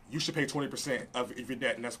what, you should pay 20% of your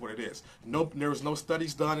debt, and that's what it is. No, there was no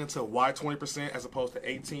studies done into why 20% as opposed to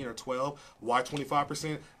 18 or 12, why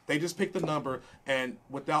 25%. They just picked the number, and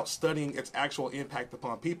without studying its actual impact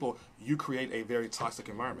upon people, you create a very toxic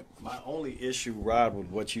environment. My only issue, Rod, with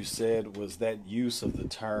what you said was that use of the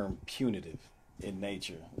term punitive in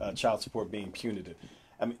nature, child support being punitive.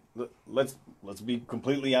 I mean, let's be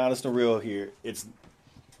completely honest and real here. It's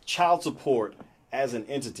child support as an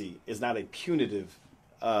entity is not a punitive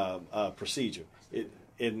procedure.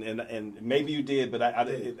 And maybe you did, but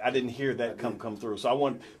I didn't hear that come through. So I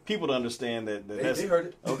want people to understand that They heard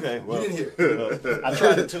it. Okay, well, You didn't hear it. I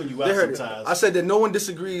try to tune you out They heard it. sometimes. I said that no one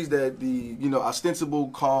disagrees that the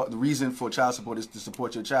ostensible the reason for child support is to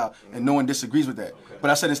support your child, and no one disagrees with that. Okay.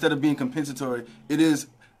 But I said instead of being compensatory, it is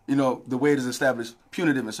the way it is established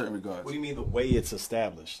punitive in certain regards. What do you mean the way it's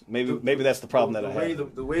established? Maybe that's the problem that I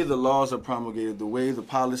have. The way the laws are promulgated, the way the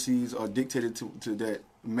policies are dictated to that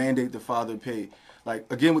mandate the father pay. Like,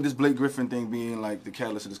 again, with this Blake Griffin thing being like the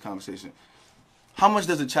catalyst of this conversation, how much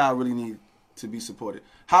does a child really need to be supported?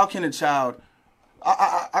 How can a child,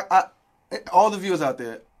 all the viewers out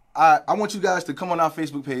there, I want you guys to come on our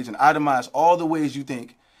Facebook page and itemize all the ways you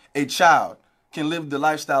think a child can live the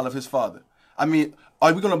lifestyle of his father. I mean,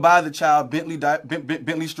 are we going to buy the child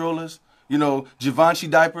Bentley strollers, Givenchy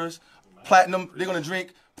diapers, platinum? They're going to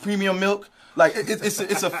drink premium milk. Like,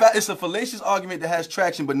 it's a fallacious argument that has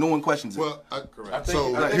traction, but no one questions it. Well, I think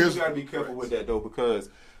you gotta be careful with that though, because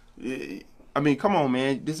I mean, come on,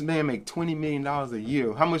 man. This man make $20 million a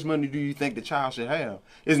year. How much money do you think the child should have?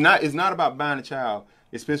 It's not about buying a child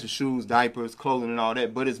expensive shoes, diapers, clothing, and all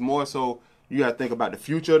that. But it's more so you gotta think about the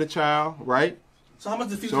future of the child, right? So how much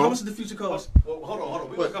does the future cost? Well, hold on.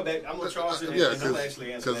 We're going to come back. I'm going to Charles and he'll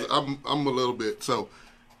actually answer that. Because I'm a little bit, so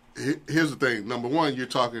here's the thing. Number one, you're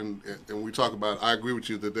talking, and we talk about, I agree with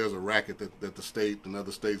you that there's a racket that the state and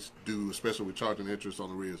other states do, especially with charging interest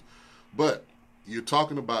on arrears. But you're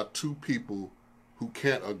talking about two people who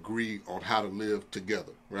can't agree on how to live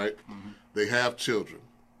together, right? Mm-hmm. They have children.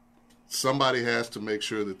 Somebody has to make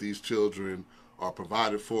sure that these children are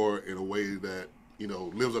provided for in a way that,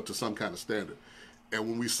 lives up to some kind of standard. And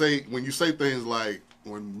when you say things like,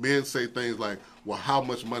 when men say things like, well, how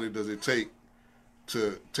much money does it take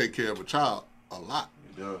to take care of a child? A lot.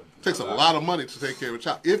 It takes a lot of money to take care of a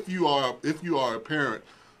child. If you are a parent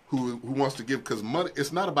who wants to give, because money,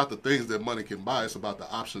 it's not about the things that money can buy. It's about the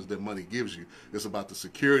options that money gives you. It's about the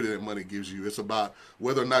security that money gives you. It's about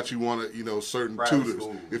whether or not you want to, certain private tutors.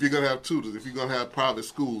 Schools. If you're going to have tutors, if you're going to have private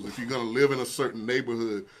schools, if you're going to live in a certain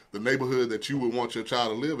neighborhood, the neighborhood that you would want your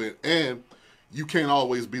child to live in, and you can't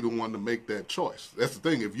always be the one to make that choice. That's the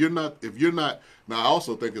thing. If you're not, now I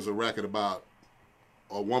also think it's a racket about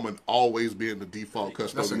a woman always being the default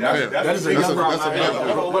custodian. Let's stay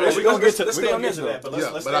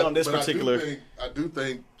on this particular. I do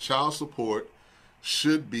think child support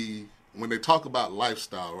should be, when they talk about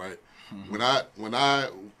lifestyle, right? Mm-hmm.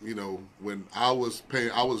 When I was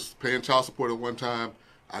paying child support at one time,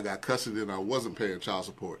 I got custody and I wasn't paying child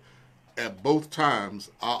support. At both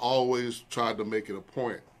times, I always tried to make it a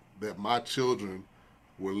point that my children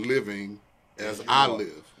were living as I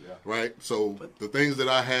live, right? So the things that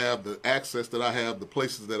I have, the access that I have, the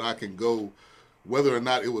places that I can go, whether or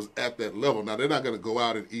not it was at that level. Now, they're not going to go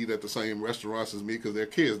out and eat at the same restaurants as me because they're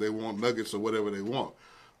kids. They want nuggets or whatever they want.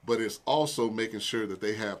 But it's also making sure that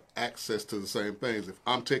they have access to the same things. If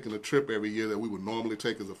I'm taking a trip every year that we would normally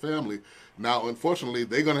take as a family, now, unfortunately,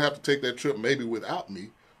 they're going to have to take that trip maybe without me,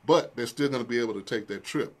 but they're still going to be able to take that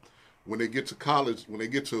trip. When they get to college, when they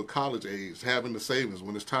get to a college age, having the savings,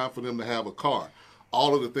 when it's time for them to have a car,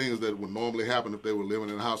 all of the things that would normally happen if they were living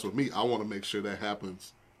in a house with me, I want to make sure that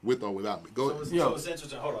happens with or without me. Go ahead. So it's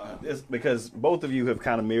interesting. Hold on. It's because both of you have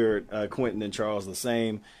kind of mirrored Quentin and Charles, the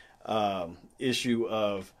same issue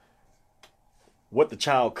of what the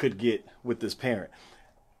child could get with this parent.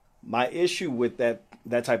 My issue with that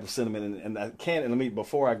type of sentiment, and let me,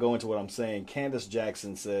 before I go into what I'm saying, Candace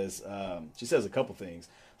Jackson says, she says a couple things.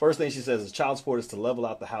 First thing she says is child support is to level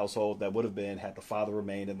out the household that would have been had the father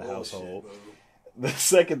remained in the household. The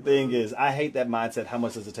second thing is, I hate that mindset. How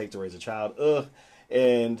much does it take to raise a child?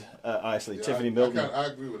 And Tiffany Milton. I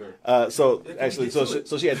agree with her. So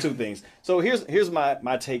she had two things. So here's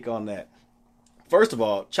my take on that. First of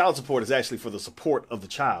all, child support is actually for the support of the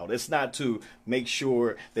child. It's not to make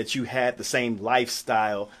sure that you had the same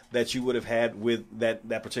lifestyle that you would have had with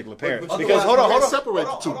that particular parent. But Because otherwise, hold on, you can't separate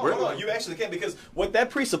the two, Brent. hold on. You actually can't, because what that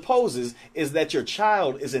presupposes is that your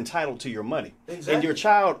child is entitled to your money, and your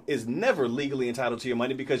child is never legally entitled to your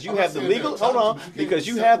money because you have the legal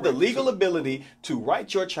legal ability to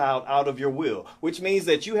write your child out of your will, which means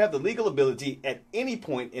that you have the legal ability at any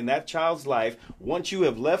point in that child's life, once you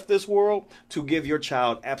have left this world, to give your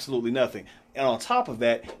child absolutely nothing. And on top of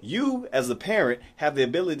that, you as the parent have the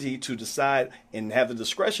ability to decide and have the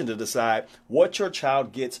discretion to decide what your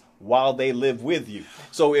child gets while they live with you.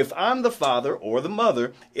 So if I'm the father or the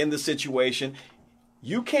mother in the situation,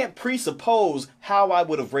 you can't presuppose how I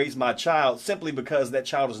would have raised my child simply because that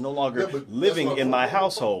child is no longer living in my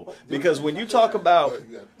household. Because when you talk about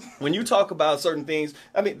certain things,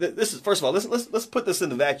 I mean, this is, first of all, let's put this in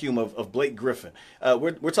the vacuum of Blake Griffin.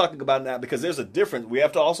 We're talking about now because there's a difference. We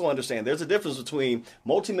have to also understand there's a difference between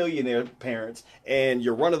multimillionaire parents and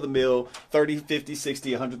your run-of-the-mill $30, $50,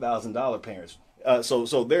 $60, $100,000 parents.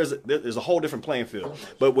 So there's a whole different playing field.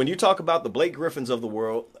 But when you talk about the Blake Griffins of the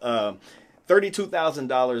world,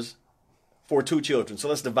 $32,000 for 2 children. So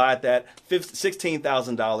let's divide that,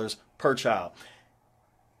 $16,000 per child.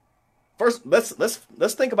 First,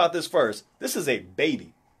 let's think about this first. This is a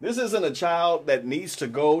baby. This isn't a child that needs to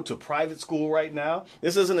go to private school right now.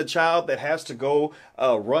 This isn't a child that has to go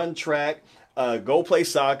run track, go play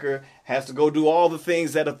soccer, has to go do all the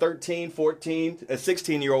things that a 13, 14, a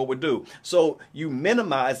 16-year-old would do. So you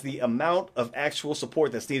minimize the amount of actual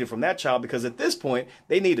support that's needed from that child, because at this point,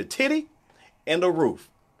 they need a titty and a roof.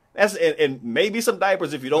 And maybe some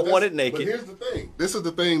diapers if you don't want it naked. But here's the thing. This is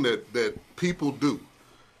the thing that people do.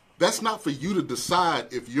 That's not for you to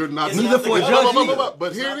decide if you're not. Neither for a judge either.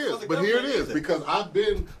 But here it is. Because I've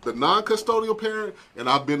been the non-custodial parent and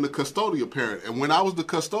I've been the custodial parent. And when I was the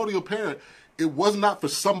custodial parent, it was not for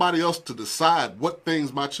somebody else to decide what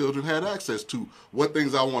things my children had access to, what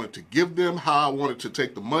things I wanted to give them, how I wanted to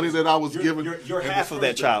take the money that I was given. You're half of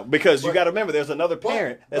that child, because you got to remember there's another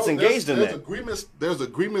parent that's engaged in that. There's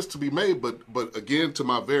agreements to be made, but again, to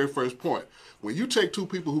my very first point, when you take two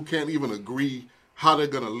people who can't even agree how they're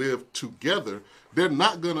going to live together, they're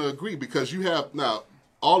not going to agree, because you have, now,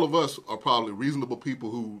 all of us are probably reasonable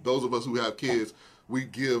people those of us who have kids, we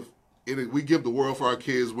give the world for our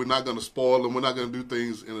kids. We're not going to spoil them. We're not going to do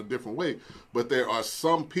things in a different way. But there are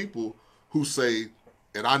some people who say,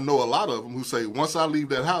 and I know a lot of them who say, once I leave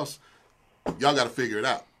that house, y'all got to figure it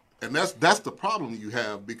out. And that's the problem you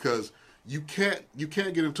have, because you can't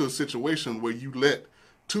get into a situation where you let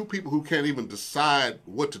two people who can't even decide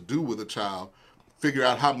what to do with a child figure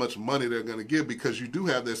out how much money they're going to give, because you do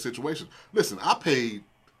have that situation. Listen, I paid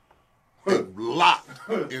a lot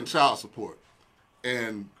in child support,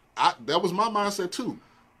 and that was my mindset too.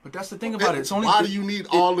 But that's the thing about it. It's only, why do you need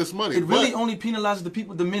all this money? It really only penalizes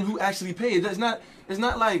the men who actually pay. It's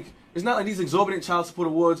not like these exorbitant child support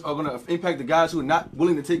awards are going to impact the guys who are not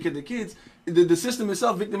willing to take care of their kids. The system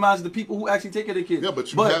itself victimizes the people who actually take care of their kids. Yeah,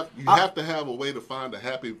 but you have to have a way to find a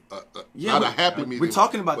happy, not a happy medium. We're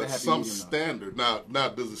talking about but the happy some medium standard. Now,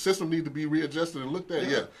 does the system need to be readjusted and looked at?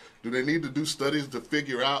 Yeah. Do they need to do studies to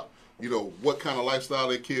figure out, what kind of lifestyle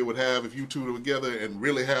their kid would have if you two were together and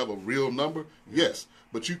really have a real number? Yes.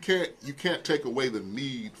 But you can't take away the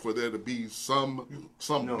need for there to be some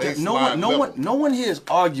baseline level. No one here is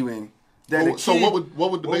arguing that a kid. So what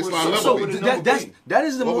would the baseline level be? That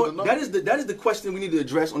is the question we need to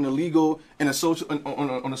address on the legal and a social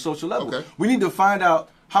on a social level. Okay. We need to find out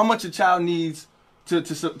how much a child needs to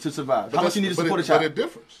survive. How much you need to support a child. But it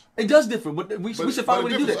differs. It does differ, but we should find a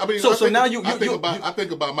way to do that. I mean, I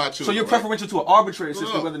think about my children. So you're preferential to an arbitrary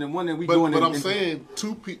system rather than one that we doing. But I'm saying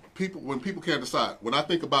people when people can't decide. When I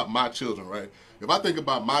think about my children, right? If I think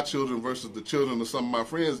about my children versus the children of some of my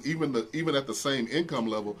friends, even at the same income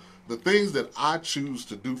level, the things that I choose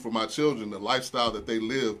to do for my children, the lifestyle that they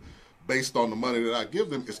live, based on the money that I give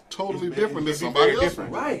them, is totally different than somebody else.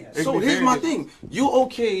 Right. So here's my thing. You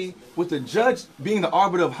okay with the judge being the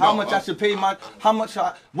arbiter of how much I should pay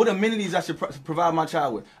what amenities I should provide my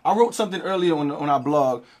child with? I wrote something earlier on our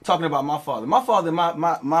blog talking about my father. My father, in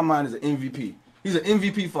my mind, is an MVP. He's an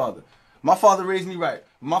MVP father. My father raised me right.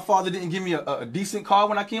 My father didn't give me a decent car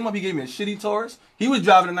when I came up. He gave me a shitty Taurus. He was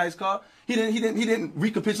driving a nice car. He didn't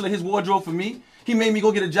recapitulate his wardrobe for me. He made me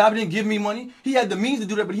go get a job. He didn't give me money. He had the means to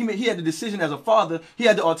do that, but he had the decision as a father. He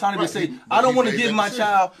had the autonomy to say, I don't want to give my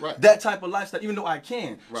child that type of lifestyle, even though I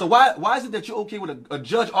can. Right. So why is it that you're okay with a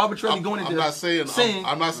judge arbitrarily going into? I'm not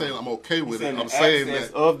saying I'm okay with it. I'm saying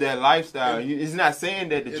that of that lifestyle. It's not saying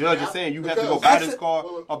that the judge is saying you have to go buy this car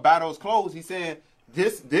or buy those clothes. He's saying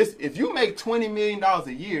this if you make $20 million a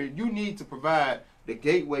year, you need to provide the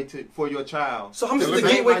gateway for your child. So how much does the let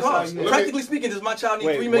me- gateway lifestyle cost? you live. Practically speaking, does my child need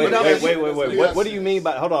Wait, $3 wait, million? wait. What do you mean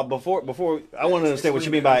by? Hold on. Before I want to understand what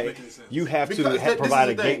you mean by you have to Because this provide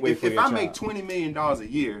a is the thing. gateway for if your I child. make $20 million a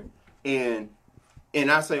year and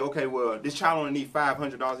I say, okay, well, this child only needs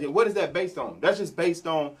 $500 a year. What is that based on? That's just based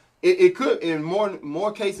on it could in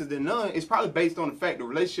more cases than none. It's probably based on the fact the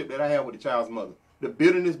relationship that I have with the child's mother, the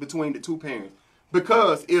bitterness between the two parents.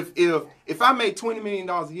 Because if I make $20 million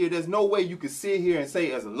a year, there's no way you could sit here and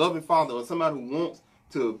say, as a loving father or somebody who wants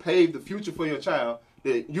to pave the future for your child,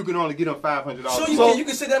 that you can only get them $500. So you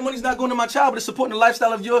can say that money's not going to my child, but it's supporting the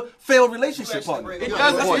lifestyle of your failed relationship partner. It Yeah, does.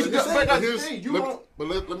 but That's what you here's- can say. but That's the here's- thing. You let- won't. But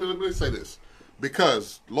let me say this,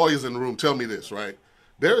 because lawyers in the room tell me this, right?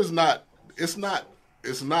 There is not. It's not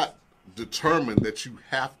determined that you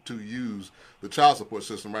have to use the child support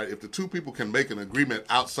system, right? If the two people can make an agreement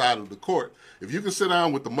outside of the court, if you can sit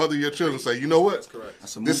down with the mother of your children and say, you know what,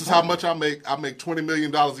 this is how much I make. I make $20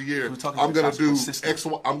 million a year. I'm going to do X.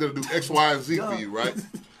 I'm going to do X, Y, and Z for you, right?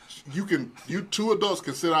 You two adults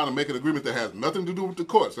can sit down and make an agreement that has nothing to do with the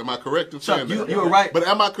courts. Am I correct in saying that? You're right. But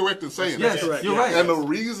am I correct in saying Yes, that? you're right. And the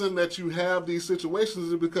reason that you have these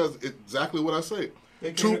situations is because exactly what I say.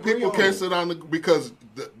 Two agree people on can't it. sit down because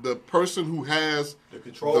the person who has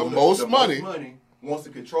Control the most money wants to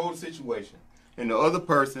control the situation, and the other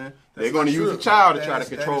person they're not going to use true. the child to That try to is-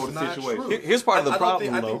 control that the is not situation. true. Here's part of the I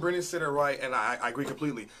problem, think though. Brendan said it right, and I agree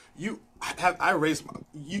completely. I raised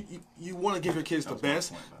you want to give your kids the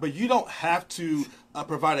best, but you don't have to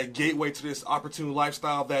provide a gateway to this opportune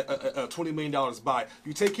lifestyle that $20 million buy.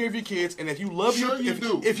 You take care of your kids, and if you love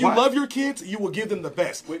if you love your kids, you will give them the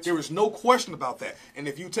best. There is no question about that. And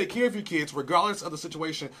if you take care of your kids, regardless of the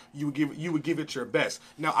situation, you would give it your best.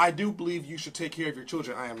 Now, I do believe you should take care of your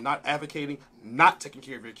children. I am not advocating not taking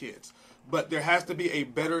care of your kids. But there has to be a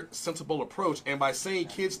better, sensible approach. And by saying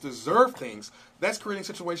kids deserve things, that's creating a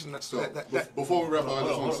situation that's... Before we wrap up, I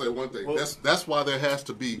just want to say one thing. That's why there has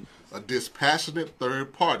to be a dispassionate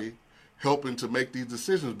third party helping to make these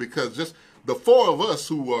decisions, because just the four of us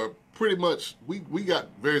who are pretty much, we got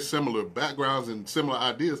very similar backgrounds and similar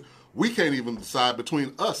ideas. We can't even decide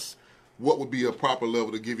between us what would be a proper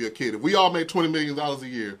level to give your kid. If we all made $20 million a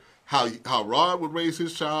year, how Rod would raise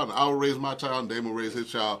his child, and I would raise my child, and Damon would raise his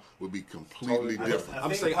child would be completely different.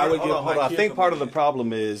 I'm saying I would give Hold on. I think part of the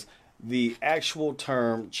problem is the actual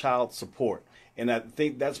term child support. And I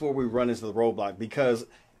think that's where we run into the roadblock, because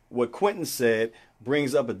what Quentin said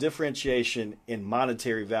brings up a differentiation in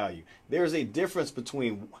monetary value. There's a difference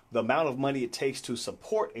between the amount of money it takes to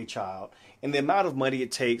support a child and the amount of money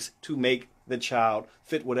it takes to make the child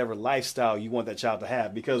fit whatever lifestyle you want that child to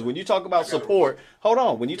have. Because when you talk about support, hold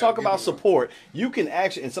on, when you talk about support, you can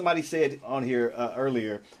actually, and somebody said on here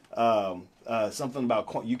earlier, something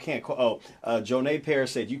about you can't. Jonae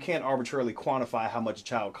Paris said you can't arbitrarily quantify how much a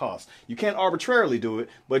child costs. You can't arbitrarily do it,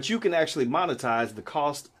 but you can actually monetize the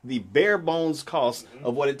cost, the bare bones cost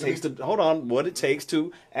of what it takes to what it takes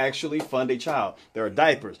to actually fund a child. There are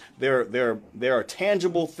diapers. There are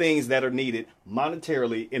tangible things that are needed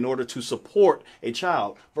monetarily in order to support a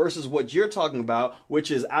child, versus what you're talking about,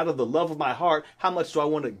 which is out of the love of my heart, how much do I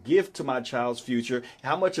want to give to my child's future?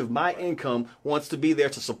 How much of my income wants to be there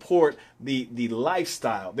to support the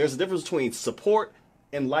lifestyle? There's a difference between support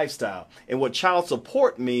and lifestyle. And what child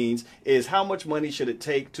support means is how much money should it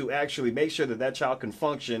take to actually make sure that that child can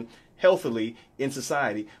function healthily in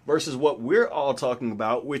society, versus what we're all talking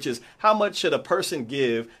about, which is how much should a person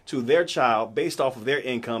give to their child based off of their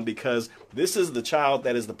income, because this is the child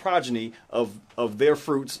that is the progeny of their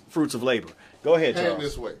fruits of labor. Go ahead, Hand Charles.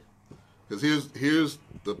 this way, because here's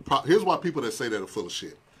why people that say that are full of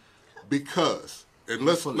shit. Because, and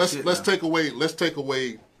let's take away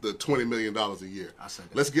the $20 million a year.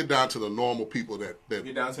 Let's get down to the normal people that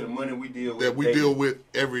Get down to the money we deal with. that we deal with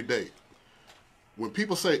every day. When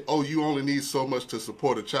people say, "Oh, you only need so much to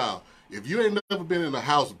support a child," if you ain't never been in a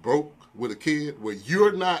house broke with a kid, where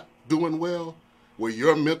you're not doing well, where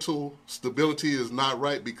your mental stability is not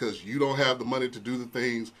right because you don't have the money to do the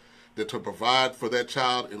things that to provide for that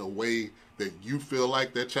child in a way that you feel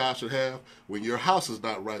like that child should have, when your house is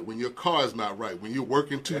not right, when your car is not right, when you're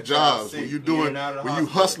working two jobs, when you're doing, when you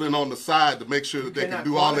hustling on the side to make sure that they can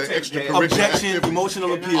do all that extracurricular Objection, activity.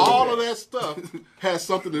 emotional And appeal. all of that stuff has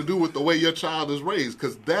something to do with the way your child is raised,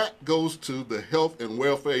 because that goes to the health and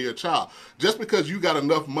welfare of your child. Just because you got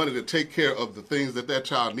enough money to take care of the things that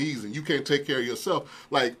child needs, and you can't take care of yourself,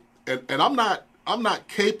 like, and I'm not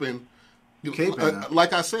caping.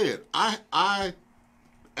 Like I said, I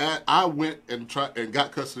went and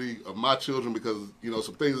got custody of my children because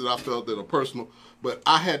some things that I felt that are personal, but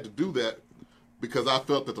I had to do that because I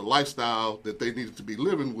felt that the lifestyle that they needed to be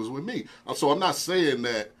living was with me. So I'm not saying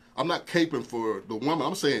that, I'm not caping for the woman.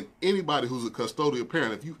 I'm saying anybody who's a custodial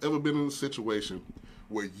parent, if you've ever been in a situation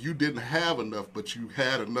where you didn't have enough, but you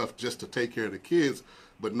had enough just to take care of the kids,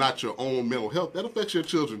 but not your own mental health, that affects your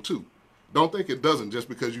children too. Don't think it doesn't just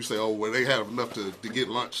because you say, oh, well, they have enough to get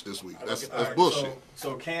lunch this week. That's bullshit.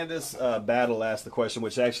 So Candace Battle asked the question,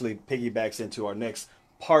 which actually piggybacks into our next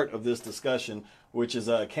part of this discussion, which is,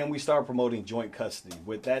 can we start promoting joint custody?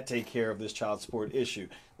 Would that take care of this child support issue?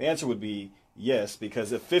 The answer would be yes,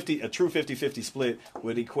 because a true 50-50 split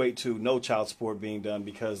would equate to no child support being done,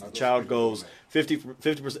 because the child goes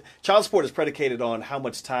 50%. Child support is predicated on how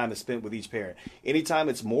much time is spent with each parent. Anytime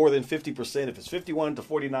it's more than 50%, if it's 51 to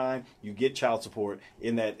 49, you get child support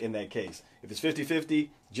in that case. If it's 50-50,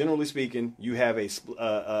 generally speaking, you have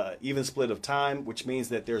a even split of time, which means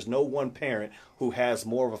that there's no one parent who has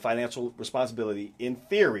more of a financial responsibility, in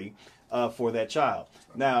theory, for that child.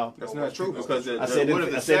 Now, That's not true, because I said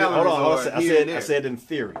in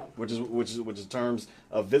theory, which is terms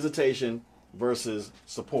of visitation versus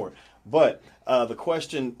support. But the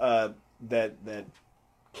question that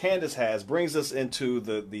Candace has brings us into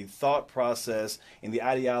the thought process and the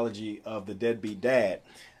ideology of the deadbeat dad.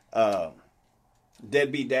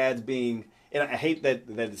 Deadbeat dads being, and I hate that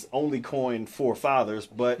it's only coined for fathers,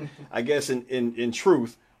 but I guess in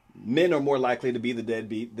truth, men are more likely to be the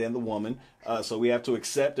deadbeat than the woman. So we have to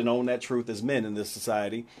accept and own that truth as men in this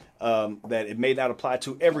society. That it may not apply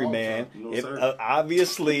to every man.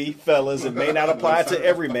 Obviously, fellas, it may not apply to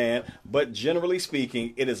every man, but generally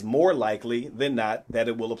speaking, it is more likely than not that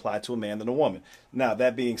it will apply to a man than a woman. Now,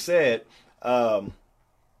 that being said,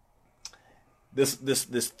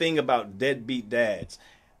 this thing about deadbeat dads,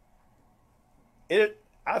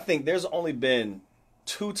 I think there's only been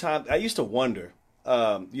 2 times. I used to wonder,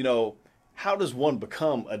 how does one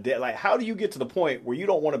become a dad? Like, how do you get to the point where you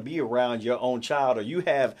don't want to be around your own child, or you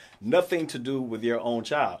have nothing to do with your own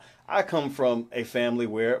child? I come from a family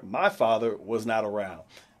where my father was not around.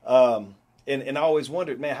 And I always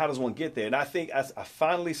wondered, man, how does one get there? And I think I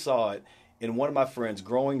finally saw it in one of my friends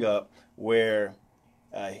growing up, where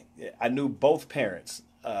I knew both parents.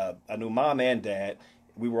 I knew mom and dad.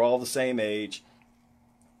 We were all the same age.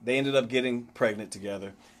 They ended up getting pregnant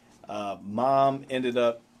together. Mom ended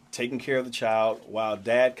up taking care of the child while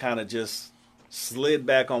dad kind of just slid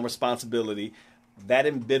back on responsibility. That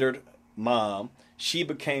embittered mom. She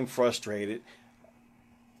became frustrated,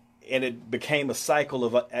 and it became a cycle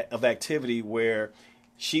of activity where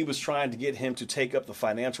she was trying to get him to take up the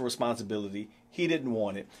financial responsibility. He didn't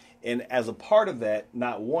want it. And as a part of that,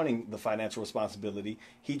 not wanting the financial responsibility,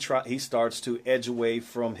 he starts to edge away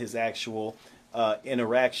from his actual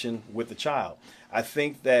interaction with the child. I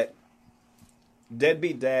think that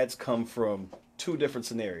deadbeat dads come from 2 different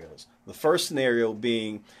scenarios. The first scenario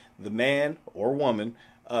being the man or woman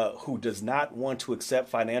who does not want to accept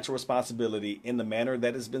financial responsibility in the manner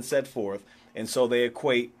that has been set forth, and so they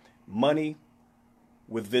equate money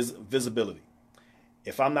with visibility.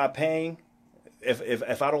 If I'm not paying,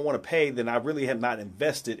 if I don't want to pay, then I really have not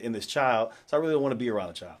invested in this child, so I really don't want to be around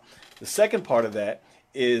the child. The second part of that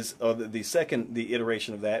is, or the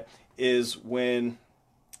iteration of that is when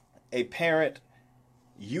a parent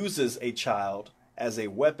uses a child as a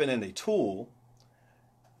weapon and a tool,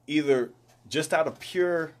 either just out of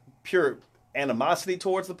pure animosity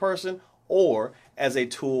towards the person, or as a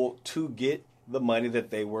tool to get the money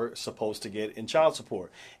that they were supposed to get in child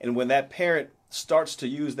support. And when that parent starts to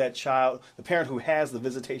use that child, the parent who has the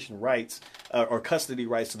visitation rights or custody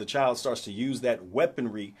rights to the child starts to use that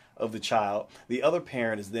weaponry of the child, the other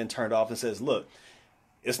parent is then turned off and says, look,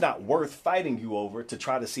 it's not worth fighting you over to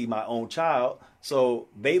try to see my own child. So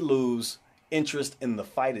they lose interest in the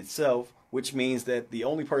fight itself, which means that the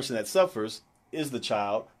only person that suffers is the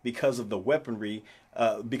child because of the weaponry,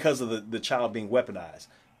 because of the child being weaponized.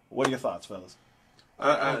 What are your thoughts, fellas?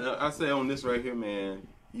 I say on this right here, man,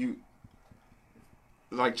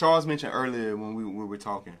 like Charles mentioned earlier when we were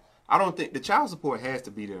talking, I don't think the child support has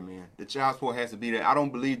to be there, man. The child support has to be there. I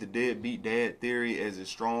don't believe the deadbeat dad theory as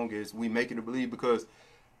strong as we make it to believe, because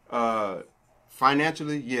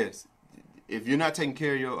financially, yes. If you're not taking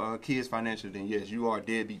care of your kids financially, then yes, you are a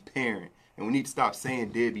deadbeat parent. And we need to stop saying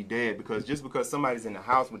deadbeat dad, because just because somebody's in the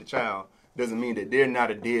house with a child doesn't mean that they're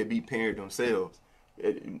not a deadbeat parent themselves.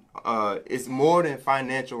 It's more than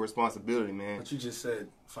financial responsibility, man. But you just said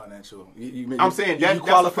financial. I'm saying that's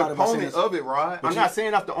a component of it, Rod. I'm not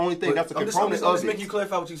saying that's the only thing. That's a component of it. Let's make you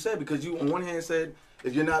clarify what you said, because you on one hand said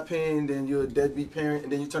if you're not paying, then you're a deadbeat parent,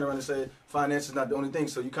 and then you turn around and say finance is not the only thing.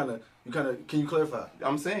 So you kind of, can you clarify?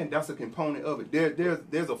 I'm saying that's a component of it.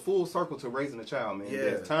 There's a full circle to raising a child, man. Yeah.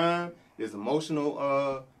 There's time, there's emotional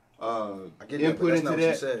I get that, but input that's into not what you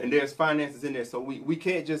that, said. and there's finances in there. So we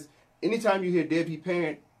can't just, anytime you hear deadbeat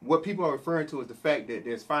parent, what people are referring to is the fact that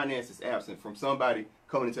there's finances absent from somebody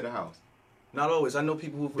coming into the house. Not always. I know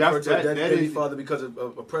people who refer to a deadbeat father because of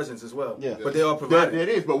a presence as well. Yeah. But they are provided. That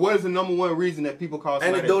is, but what is the number one reason that people call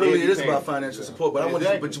somebody Anecdotally, deadbeat it is parent? about financial support, but I want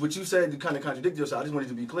Exactly. you, but what you said, you kind of contradicted yourself. I just wanted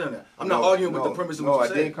you to be clear on that. I'm not arguing with the premise of what you I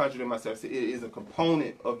said. didn't contradict myself. It is a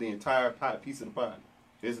component of the entire piece of the pie.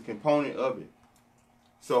 It's a component of it.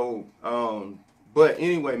 So, but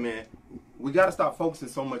anyway, man, we got to stop focusing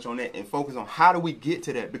so much on that and focus on how do we get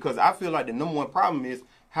to that, because I feel like the number one problem is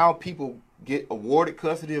how people get awarded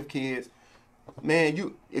custody of kids.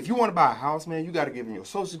 Man, if you want to buy a house, man, you got to give them your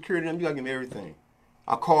social security, you got to give them everything.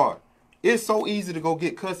 A card. It's so easy to go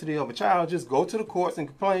get custody of a child. Just go to the courts and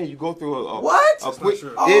complain. You go through a What? quick.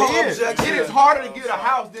 true. Oh, It is. objection. It is harder to get a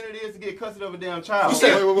house than it is to get custody of a damn child. You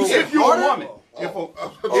said- wait, wait, if you're harder? a woman.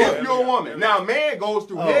 If you're a woman. Now, a man goes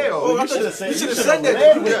through hell. Oh, I You thought should have said, you should have you said should've that.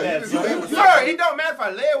 led with Yeah, that, you- son. Sir, it don't matter if I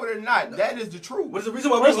lay with it or not. That is the truth. What is the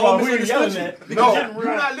reason why First we of all, all who are you yelling misunderstood you? at? No,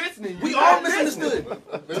 you're not listening. We You're all not listening.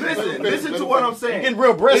 misunderstood. Listen to what I'm saying. You're getting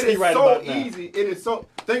real breasty It is right so about now. easy. It is so.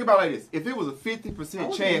 Think about it like this. If it was a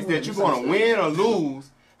 50% chance that you're going to win or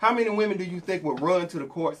lose, how many women do you think would run to the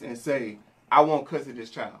courts and say, "I want custody of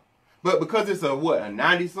this child"? But because it's a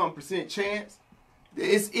 90-something% chance,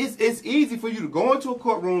 it's easy for you to go into a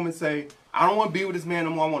courtroom and say, "I don't want to be with this man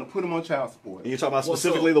no more. I want to put him on child support." And you're talking about Well,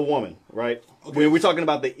 specifically so- the woman, right? Okay. When we're talking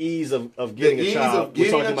about the ease of getting The a ease child, of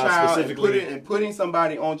getting we're talking a about child specifically. and putting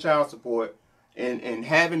somebody on child support and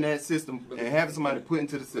having that system and having somebody put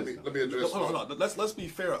into the system. Let me address. Hold on. Let's be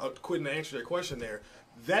fair. Quitting to answer your question there.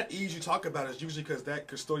 That ease you talk about is usually because that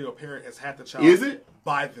custodial parent has had the child Is it?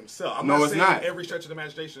 by themselves. I'm No, not it's saying not. every stretch of the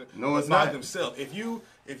imagination. No, but it's by not. themselves. If you're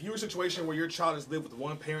in a situation where your child has lived with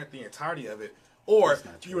one parent the entirety of it, or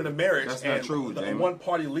if you're in a marriage That's not and true, Damon. one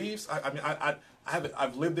party leaves,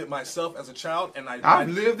 I've lived it myself as a child, and I've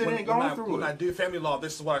lived it and gone through when it. I did family law,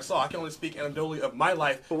 this is what I saw. I can only speak anecdotally of my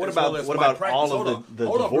life. But what as about- well as what my about practice. all Hold of on. the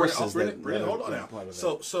Hold on, divorces Brennan, that hold on are now. part of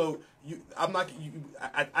that? So I'm not.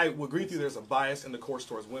 I will agree with you. There's a bias in the courts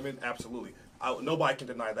towards women. Absolutely, nobody can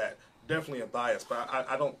deny that. Definitely a bias, but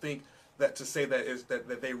I don't think that to say that is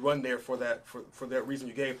that they run there for that reason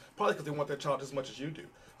you gave. Probably because they want their child as much as you do.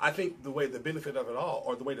 I think the benefit of it all,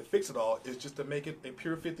 or the way to fix it all, is just to make it a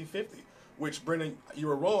pure 50-50. Which, Brendan, you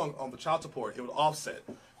were wrong on the child support. It would offset.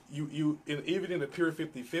 Even in a pure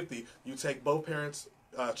 50-50, you take both parents'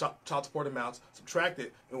 child support amounts, subtract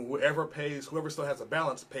it, and whoever still has a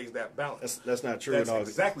balance, pays that balance. That's not true That's at all.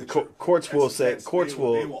 exactly true. Courts will say courts they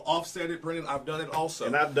will, will offset it, Brendan. I've done it also.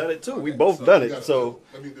 and I've done it too. We both done We it. gotta So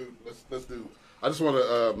let me do. Let's do. I just want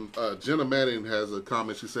to. Jenna Manning has a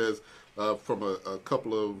comment. She says from a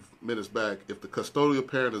couple of minutes back, if the custodial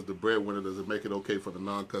parent is the breadwinner, does it make it okay for the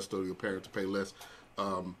non-custodial parent to pay less?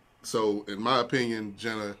 So, in my opinion,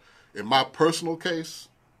 Jenna, in my personal case,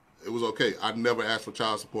 it was okay. I never asked for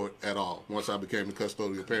child support at all. Once I became the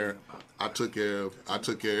custodial parent, I took care of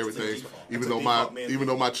everything. Even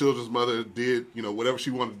though my children's mother did, whatever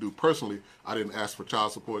she wanted to do personally, I didn't ask for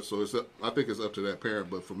child support. So I think it's up to that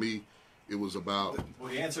parent. But for me, it was about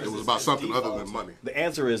something other than money. the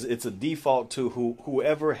answer is it's a default to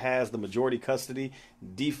whoever has the majority custody.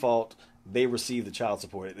 Default, they receive the child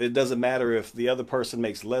support. It doesn't matter if the other person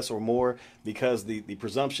makes less or more, because the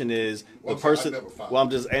presumption is Well, the I'm sorry, person. I never filed. Well, I'm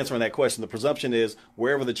just answering that question. The presumption is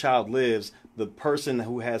wherever the child lives, the person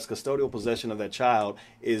who has custodial possession of that child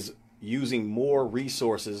is using more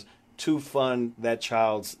resources to fund that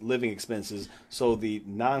child's living expenses. So the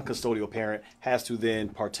non-custodial parent has to then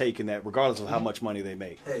partake in that, regardless of how much money they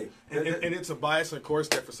make. Hey, And it's a bias, of course,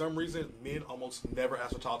 that for some reason men almost never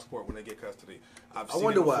ask for child support when they get custody. I've seen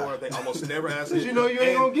wonder it before. why. They almost never ask. Because you know you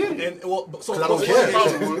ain't gonna get it. And well, so 'Cause I don't so- care.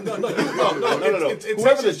 No. in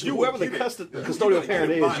Whoever Texas, you the will get it. custodial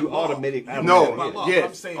parent is, you automatically by No, law. yes,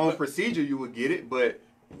 I'm saying, on but- procedure you would get it, but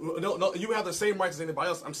No, you have the same rights as anybody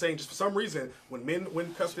else. I'm saying just for some reason, when men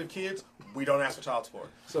win custody of kids, we don't ask for child support.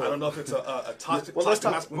 I don't know if it's a toxic. Well, let's toxic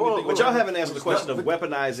talk. masculinity But thing. y'all haven't answered the question of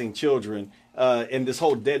weaponizing children in this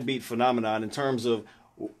whole deadbeat phenomenon in terms of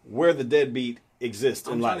where the deadbeat exists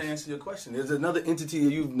I'm in trying life. to answer your question. There's another entity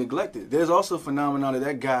that you've neglected. There's also a phenomenon of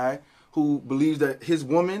that guy who believes that his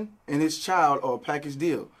woman and his child are a package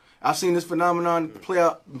deal. I've seen this phenomenon play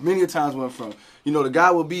out many a times where I'm from. The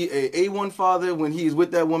guy will be a A1 father when he is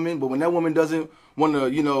with that woman, but when that woman doesn't want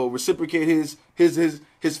to, reciprocate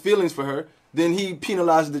his feelings for her, then he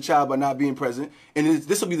penalizes the child by not being present. And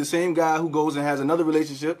this will be the same guy who goes and has another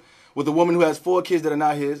relationship with a woman who has 4 kids that are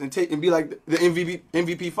not his and be like the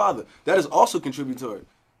MVP father. That is also contributory.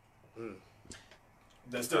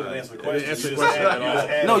 That still doesn't answer the question. Answer the You just question.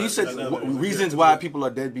 added No, you said another- reasons why people are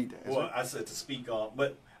deadbeat. Well, I said to speak on,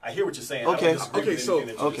 but I hear what you're saying. Okay. I don't disagree Okay, with so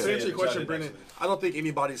anything that you okay. to said, answer your but y'all question, didn't Brennan, actually. I don't think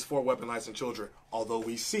anybody's for weaponizing children, although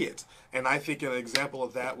we see it. And I think an example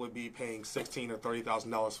of that would be paying $16,000 or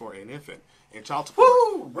 $30,000 for an infant in child support.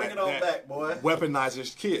 Woo! Bring it on That back, boy.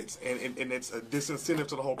 Weaponizes kids, and it's a disincentive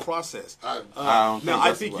to the whole process. I don't Now, think I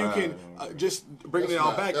that's think what you I- can just bringing it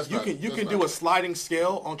all back. You can do a sliding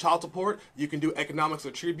scale on child support. You can do economics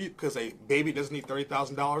attribute because a baby doesn't need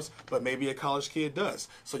 $30,000, but maybe a college kid does.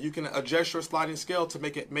 So you can adjust your sliding scale to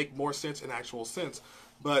make it make more sense in actual sense.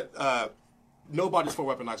 But nobody's for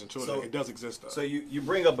weaponizing children. So- It does exist though. So you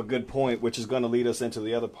bring up a good point, which is going to lead us into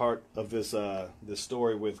the other part of this this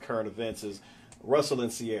story with current events is Russell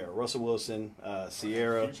and Sierra, Russell Wilson,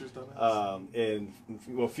 Sierra, and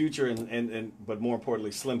well, Future and but more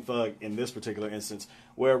importantly, Slim Thug in this particular instance,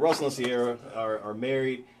 where Russell and Sierra are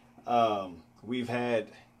married.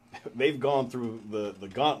 They've gone through the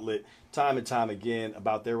gauntlet time and time again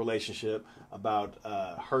about their relationship, about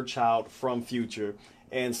her child from Future.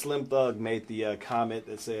 And Slim Thug made the comment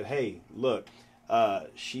that said, "Hey, look,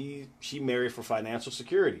 she married for financial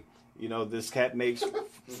security. You know, this cat makes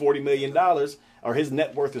 $40 million, or his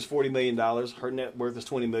net worth is $40 million. Her net worth is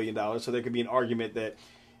 $20 million. So there could be an argument that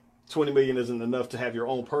 $20 million isn't enough to have your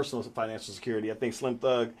own personal financial security. I think Slim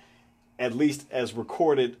Thug, at least as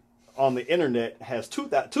recorded on the internet, has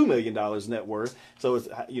 $2 million net worth. So it's,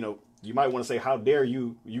 you know, you might want to say, how dare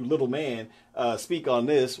you little man, speak on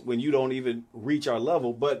this when you don't even reach our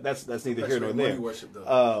level. But that's neither here nor there. Money worship,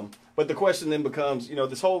 though. But the question then becomes, you know,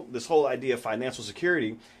 this whole idea of financial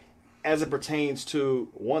security, as it pertains to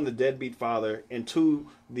one, the deadbeat father, and two,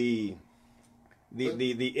 the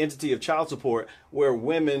entity of child support, where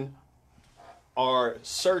women are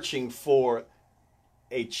searching for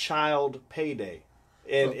a child payday.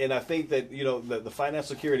 And I think that, you know, the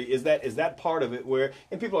financial security is that part of it where,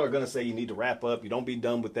 and people are going to say you need to wrap up, you don't be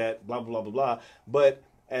done with that, blah blah blah blah blah. But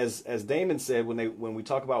as Damon said, when we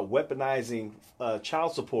talk about weaponizing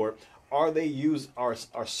child support,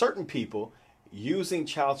 are certain people using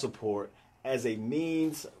child support as a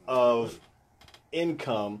means of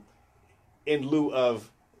income in lieu of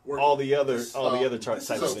all the other types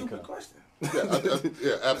of income? Question.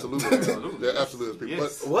 Yeah, absolutely. Yeah, absolutely.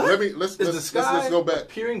 Yes. But What? let's Is the sky let's go back.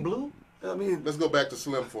 appearing blue? I mean, Let's go back to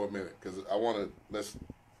Slim for a minute because I want to let's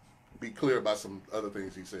be clear about some other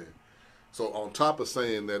things he said. So on top of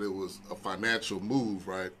saying that it was a financial move,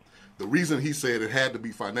 right? The reason he said it had to be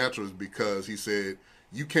financial is because he said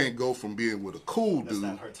you can't go from being with a cool That's dude.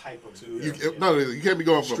 not her type of dude. You can't be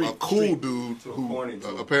going from a cool Street dude to a who corny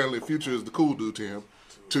dude. apparently Future is the cool dude to him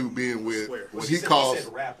to being with swear. what He he said calls.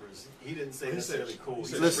 rappers. He didn't say necessarily cool. He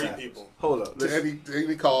said Listen. street people. hold up. And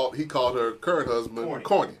he called her current husband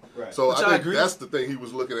corny. Right. So Which I I think agree. that's the thing he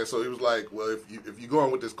was looking at. So he was like, well, if you're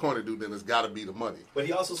going with this corny dude, then it's got to be the money. But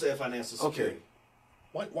he also said financial security.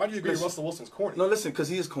 Why do you agree Russell Wilson's corny? No, listen, because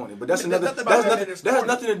he is corny. But that's There's another. nothing about that That man has that's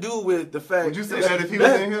nothing to do with the fact. Would you say that if he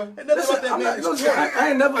was in here? And nothing Listen, about that I'm man not, is listen, corny. I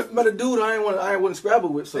ain't never met a dude I wouldn't scrabble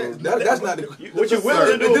with. So that's not the. What you're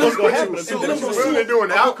willing to do is what's going to happen. And then I'm gonna Willing to do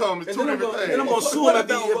an outcome is And two then I'm different gonna, things. and I'm gonna sue him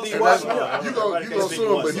if he And watch that's me. you gonna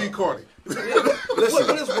sue him, but he corny.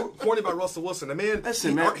 What is corny about Russell Wilson? The man,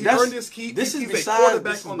 Listen, he, man, he that's- earned his keep. this is He's beside- a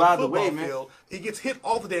quarterback this is on the by the football way, man. field. He gets hit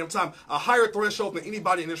all the damn time. A higher threshold than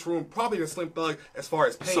anybody in this room, probably than Slim Thug, as far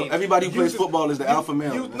as pain. So everybody who plays football is the alpha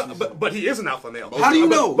male. No, but he is an alpha male. How do you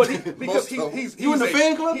know? But because he's You in the a-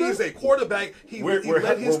 fan club, He then? is a quarterback. He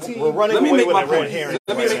led his team. We're running Let me away make with my a red point. herring.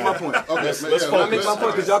 Let me make my point. Okay, Let's Let me focus. make my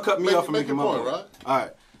point because y'all cut me off from Make making your my point, point. right? All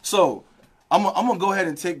right. So I'm gonna go ahead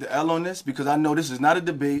and take the L on this because I know this is not a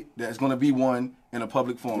debate that's gonna be won in a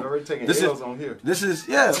public forum. You're already taking This L's is on here. This is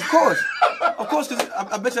of course, because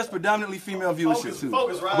I bet that's predominantly female viewership too.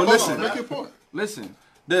 Focus, Ryan. But Hold listen, on, Make your point. listen.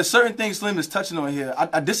 There's certain things Slim is touching on here.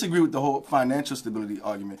 I disagree with the whole financial stability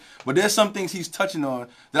argument, but there's some things he's touching on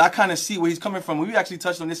that I kind of see where he's coming from. We actually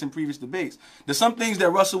touched on this in previous debates. There's some things that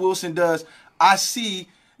Russell Wilson does. I see.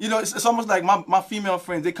 You know, it's almost like my female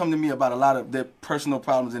friends, they come to me about a lot of their personal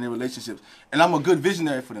problems in their relationships. And I'm a good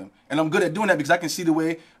visionary for them. And I'm good at doing that because I can see the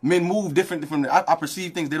way men move different from them. I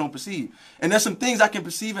perceive things they don't perceive. And there's some things I can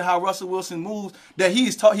perceive in how Russell Wilson moves that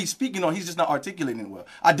he's speaking on. He's just not articulating it well.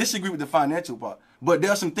 I disagree with the financial part. But there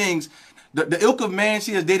are some things, the ilk of man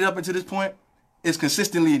she has dated up until this point, it's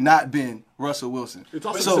consistently not been Russell Wilson. It's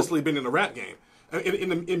also consistently been in the rap game.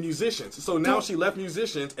 In musicians. So now she left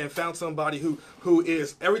musicians and found somebody who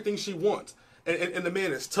is everything she wants. And the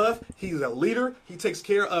man is tough. He's a leader. He takes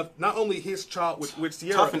care of not only his child with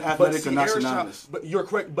Sierra, Tough and but athletic are not Sierra's child. synonymous. But you're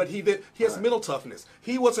correct. But he has mental toughness.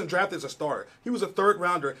 He wasn't drafted as a starter. He was a third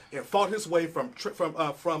rounder and fought his way from.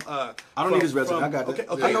 I don't need his resume. I got that.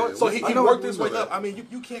 Okay. I know it. So he I know worked it. his We way know up. that. I mean,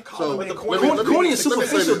 you can't call So, him. let me- Corny is let me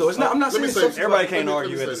say superficial, this. though. It's not. I'm not Let me saying say- it's Everybody let me- can't let me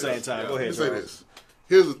argue say at the same this. time. Go Let me ahead, say Charles. this.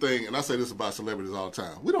 Here's the thing, and I say this about celebrities all the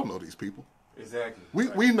time. We don't know these people. Exactly.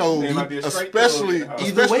 We know, They might be a straight especially throw.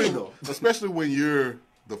 Either way, though. especially when you're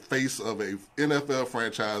the face of a NFL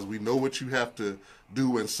franchise. We know what you have to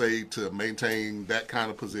do and say to maintain that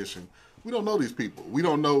kind of position. We don't know these people. We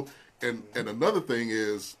don't know. And another thing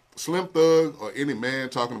is, Slim Thug or any man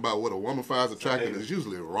talking about what a woman finds attractive is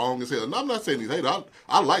usually wrong as hell. And I'm not saying he's hater.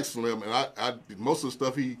 I like Slim, and I most of the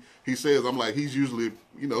stuff he says, I'm like, he's usually,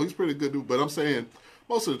 he's pretty good dude. But I'm saying,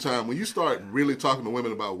 most of the time, when you start really talking to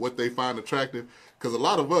women about what they find attractive, because a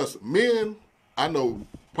lot of us, men, I know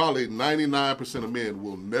probably 99% of men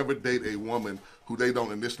will never date a woman who they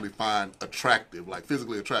don't initially find attractive, like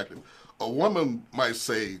physically attractive. A woman might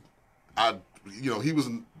say, he was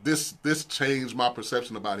this changed my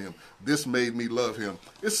perception about him. This made me love him.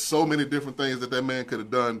 It's so many different things that man could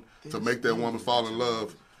have done to make that woman fall in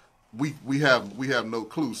love. We have no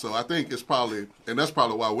clue. So I think it's probably, and that's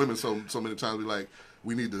probably why women so many times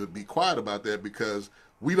we need to be quiet about that, because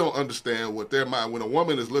we don't understand what their mind. When a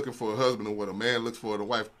woman is looking for a husband and what a man looks for in a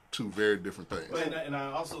wife, two very different things. And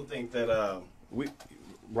I also think that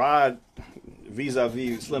Rod,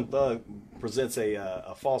 vis-a-vis Slim Thug, presents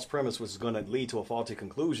a false premise, which is going to lead to a faulty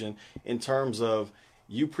conclusion in terms of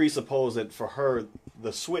you presuppose that for her,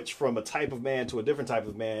 the switch from a type of man to a different type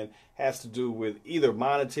of man has to do with either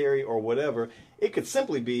monetary or whatever. It could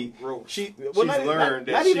simply be she's learned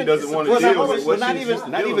that she doesn't want well, to deal with what not she's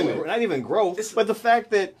even dealing with. not even growth, but the fact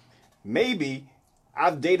that maybe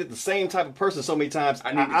I've dated the same type of person so many times.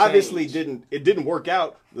 I need to obviously change. it didn't work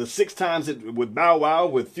out. The 6 times with Bow Wow,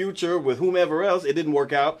 with Future, with whomever else, it didn't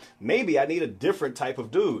work out. Maybe I need a different type of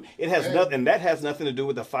dude. It has nothing, and that has nothing to do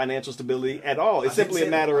with the financial stability at all. It's simply a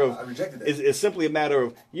matter of. I rejected that. It's simply a matter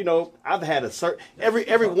of, I've had a certain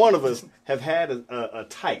every one of us have had a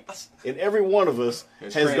type, and every one of us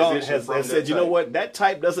has said, you know what, that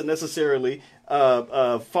type doesn't necessarily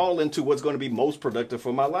fall into what's going to be most productive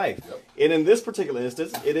for my life. Yep. And in this particular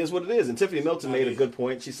instance, it is what it is. And Tiffany Milton made a good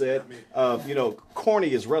point. She said,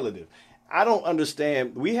 corny is relative. I don't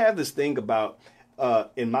understand. We have this thing about,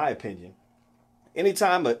 in my opinion,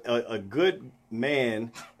 anytime a good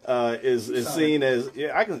man is seen as,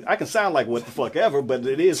 I can sound like what the fuck ever, but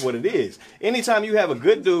it is what it is. Anytime you have a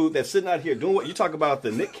good dude that's sitting out here doing what you talk about,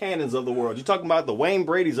 the Nick Cannons of the world, you talking about the Wayne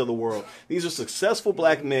Bradys of the world. These are successful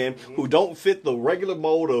black men who don't fit the regular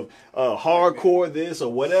mold of hardcore this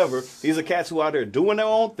or whatever. These are cats who are out there doing their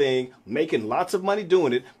own thing, making lots of money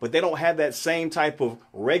doing it, but they don't have that same type of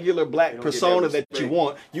regular black persona that you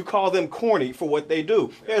want. You call them corny for what they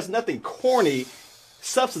do. There's nothing corny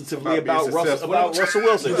substantively about Russell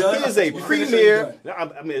Wilson. He is a premier.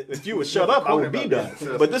 I mean, if you would shut up, I would be done.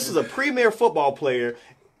 But this is a premier football player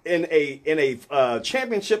in a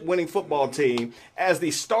championship-winning football team as the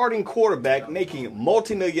starting quarterback, making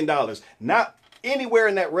multi-million dollars. Not anywhere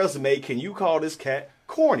in that resume can you call this cat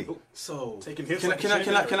corny. So Taking hits can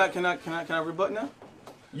like I rebut now?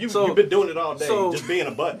 You've been doing it all day, just being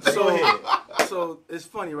a butt. Go ahead. So it's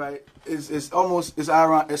funny, right? It's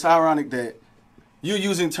ironic that you're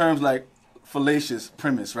using terms like fallacious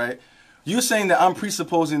premise, right? You're saying that I'm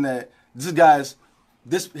presupposing that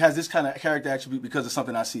this has this kind of character attribute because of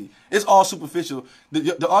something I see. It's all superficial.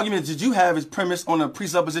 The argument that you have is premised on a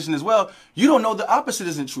presupposition as well. You don't know the opposite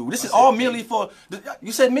isn't true. This is all merely for,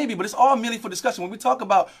 you said maybe, but it's all merely for discussion. When we talk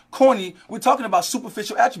about corny, we're talking about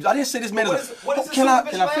superficial attributes. I didn't say this man is can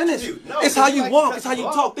I finish? No, it's how you walk, it's how you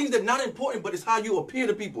talk. Things that are not important, but it's how you appear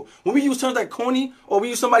to people. When we use terms like corny or we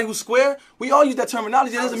use somebody who's square, we all use that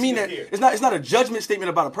terminology. It doesn't mean that it's not a judgment statement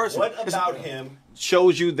about a person. What about him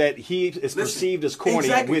shows you that he is perceived as corny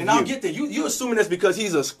exactly, with and I'll get there. You assuming that's because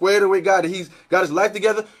he's a squared away guy, that he's got his life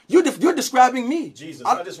together. You're describing me. Jesus,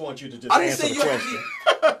 I just want you to just I didn't answer say the question.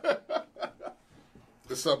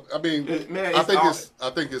 I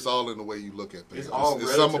think it's all in the way you look at things.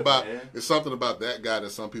 It's something about that guy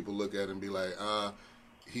that some people look at and be like,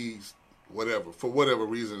 he's whatever, for whatever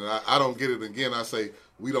reason. And I don't get it. Again, I say,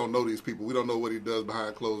 we don't know these people. We don't know what he does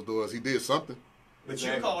behind closed doors. He did something. But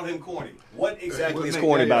you called him corny. What exactly is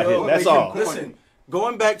corny about him? That's all. Listen,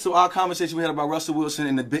 going back to our conversation we had about Russell Wilson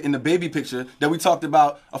in the baby picture that we talked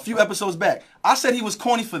about a few episodes back, I said he was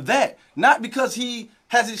corny for that, not because he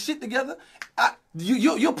has his shit together.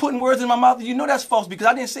 You're putting words in my mouth. You know that's false because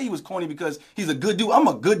I didn't say he was corny because he's a good dude. I'm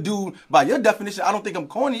a good dude by your definition. I don't think I'm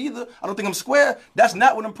corny either. I don't think I'm square. That's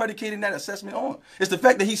not what I'm predicating that assessment on. It's the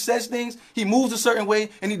fact that he says things, he moves a certain way,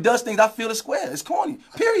 and he does things I feel is square. It's corny,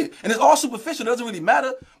 period. And it's all superficial. It doesn't really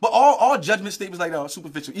matter. But all judgment statements like that are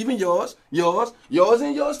superficial. Even yours,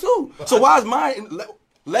 and yours too. So why is mine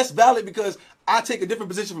less valid because I take a different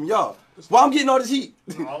position from y'all? Why I'm getting all this heat?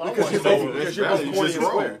 Because you're both corny and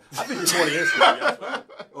square. I think you're corny and square.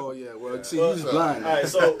 Oh yeah, well see, he's blind. All right,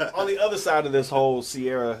 so on the other side of this whole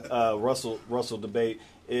Sierra Russell debate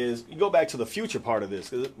is you go back to the future part of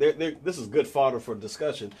this because this is good fodder for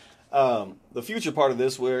discussion. The future part of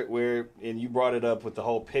this, where and you brought it up with the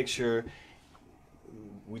whole picture.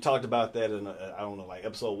 We talked about that in I don't know, like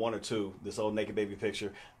episode 1 or 2, this old naked baby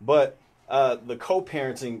picture, but the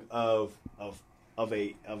co-parenting of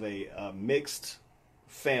a mixed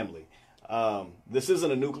family. This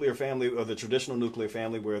isn't a nuclear family or the traditional nuclear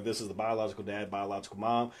family where this is the biological dad, biological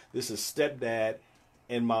mom. This is stepdad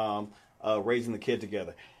and mom raising the kid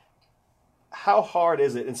together. How hard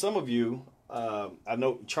is it? And some of you, I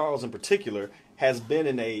know Charles in particular, has been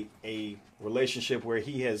in a relationship where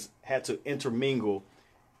he has had to intermingle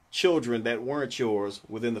children that weren't yours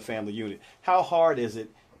within the family unit. How hard is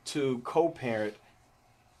it to co-parent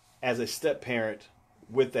as a step parent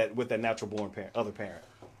with that natural born other parent?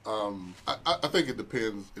 I think it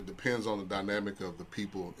depends. It depends on the dynamic of the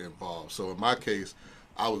people involved. So in my case,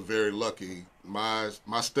 I was very lucky. My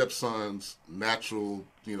stepson's natural,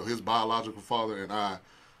 his biological father and I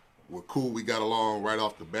were cool. We got along right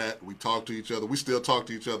off the bat. We talked to each other. We still talk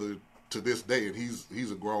to each other to this day, and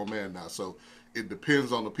he's a grown man now. So it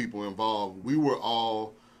depends on the people involved. We were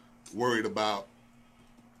all worried about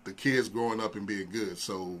the kids growing up and being good.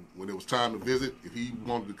 So when it was time to visit, if he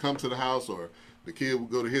wanted to come to the house or the kid would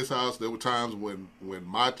go to his house, there were times when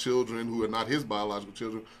my children, who are not his biological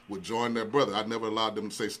children, would join their brother. I never allowed them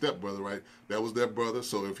to say stepbrother, right? That was their brother.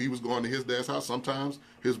 So if he was going to his dad's house, sometimes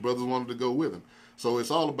his brothers wanted to go with him. So it's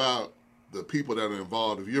all about the people that are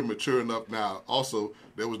involved. If you're mature enough now, also,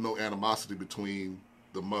 there was no animosity between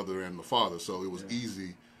the mother and the father. So it was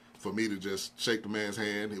easy for me to just shake the man's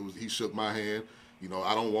hand. He shook my hand.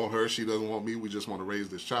 I don't want her. She doesn't want me. We just want to raise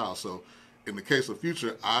this child. So in the case of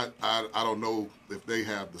Future, I don't know if they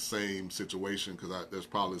have the same situation because there's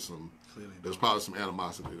probably some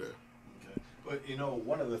animosity there. Okay. But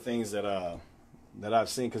one of the things that I've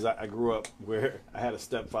seen, because I grew up where I had a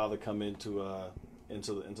stepfather come into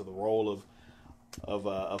the role of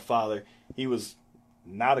a father. He was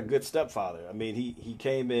not a good stepfather. I mean, he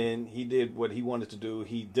came in, he did what he wanted to do,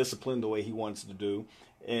 he disciplined the way he wanted to do,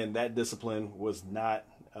 and that discipline was not,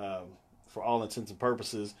 for all intents and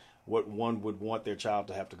purposes, what one would want their child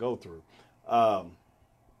to have to go through.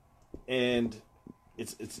 And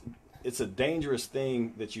it's a dangerous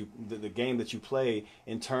thing that the game that you play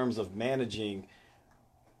in terms of managing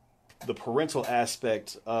the parental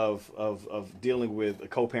aspect of dealing with a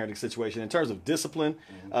co-parenting situation in terms of discipline,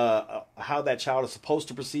 how that child is supposed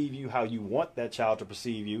to perceive you, how you want that child to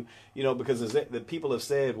perceive you, because the people have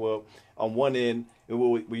said, well, on one end,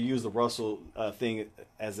 we use the Russell thing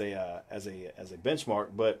as a benchmark,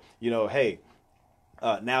 but hey,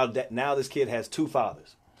 now this kid has two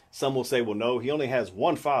fathers. Some will say, well, no, he only has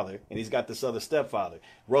one father and he's got this other stepfather.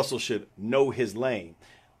 Russell should know his lane.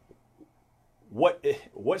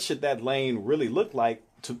 What should that lane really look like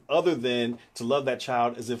other than to love that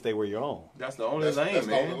child as if they were your own? That's the only lane,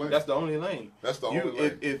 man. That's the only lane. That's the only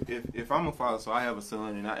lane. If I'm a father, so I have a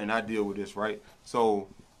son and I deal with this, right? So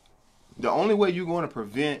the only way you're going to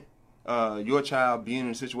prevent your child being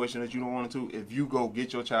in a situation that you don't want to, if you go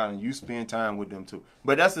get your child and you spend time with them too.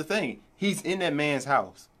 But that's the thing. He's in that man's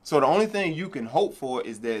house. So the only thing you can hope for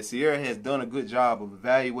is that Sierra has done a good job of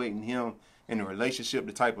evaluating him in the relationship,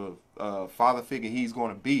 the type of father figure he's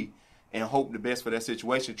going to be, and hope the best for that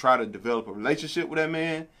situation. Try to develop a relationship with that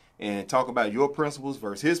man and talk about your principles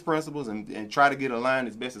versus his principles and try to get aligned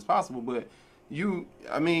as best as possible. But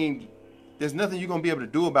there's nothing you're going to be able to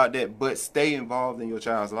do about that but stay involved in your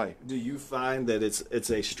child's life. Do you find that it's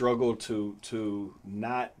a struggle to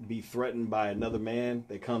not be threatened by another man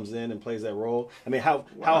that comes in and plays that role? I mean, how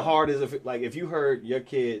hard is it, if you heard your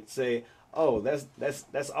kid say, oh,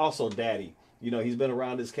 that's also daddy. He's been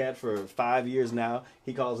around this cat for 5 years now.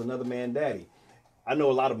 He calls another man daddy. I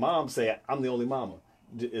know a lot of moms say, I'm the only mama.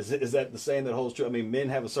 Is that the saying that holds true? I mean, men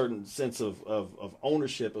have a certain sense of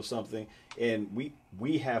ownership of something, and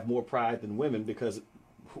we have more pride than women because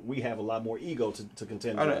we have a lot more ego to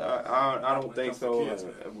contend with. I don't think so.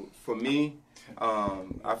 For me,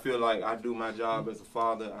 I feel like I do my job as a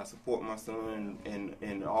father. I support my son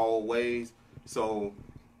in all ways. So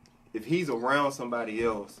if he's around somebody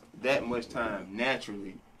else that much time,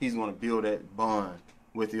 naturally, he's going to build that bond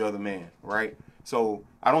with the other man, right? So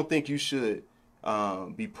I don't think you should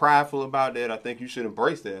be prideful about that. I think you should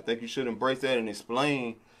embrace that. I think you should embrace that and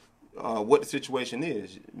explain what the situation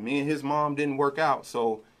is. Me and his mom didn't work out,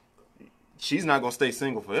 so she's not going to stay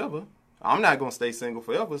single forever. I'm not going to stay single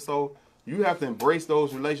forever. So you have to embrace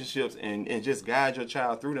those relationships and just guide your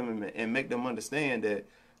child through them and make them understand that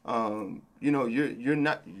you're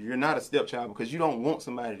not a stepchild, because you don't want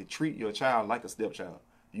somebody to treat your child like a stepchild.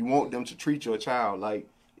 You want them to treat your child like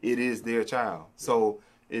it is their child. So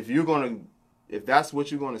if that's what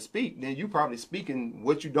you're going to speak, then you're probably speaking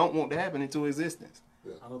what you don't want to happen into existence.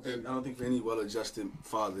 Yeah. I don't think for any well-adjusted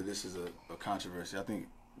father this is a controversy. I think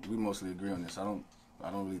we mostly agree on this. I don't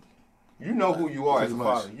really. You know who you are as a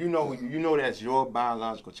father. You know that's your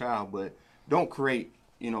biological child, but don't create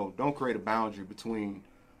a boundary between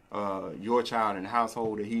your child and the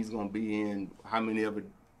household that he's going to be in how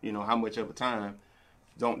much of a time.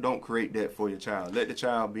 Don't create that for your child. Let the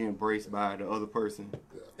child be embraced by the other person.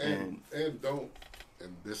 Yeah. And don't.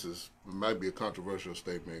 And this might be a controversial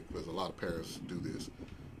statement because a lot of parents do this.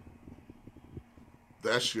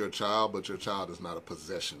 That's your child, but your child is not a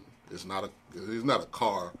possession. He's not a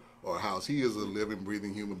car or a house. He is a living,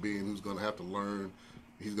 breathing human being who's going to have to learn.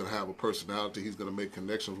 He's going to have a personality. He's going to make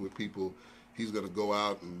connections with people. He's going to go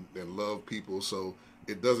out and love people. So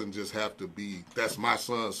it doesn't just have to be, that's my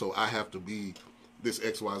son, so I have to be this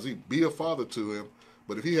XYZ. Be a father to him.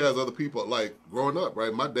 But if he has other people, like growing up,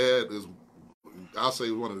 right? My dad is, I'll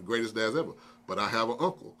say, one of the greatest dads ever. But I have an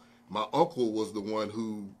uncle. My uncle was the one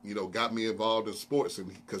who, got me involved in sports, and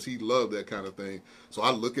because he loved that kind of thing. So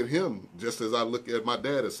I look at him just as I look at my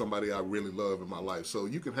dad as somebody I really love in my life. So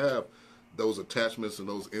you can have those attachments and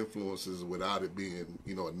those influences without it being,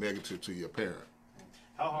 a negative to your parent.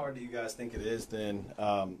 How hard do you guys think it is then,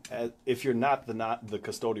 if you're not the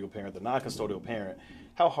custodial parent, the non-custodial parent,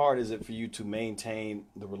 how hard is it for you to maintain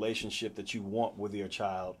the relationship that you want with your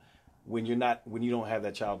child when you don't have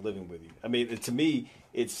that child living with you? I mean, to me,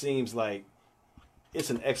 it seems like it's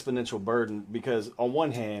an exponential burden, because on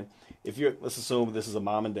one hand, let's assume this is a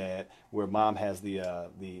mom and dad where mom has the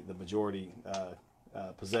majority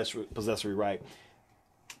possessory right.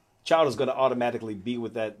 Child is going to automatically be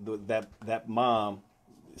with that mom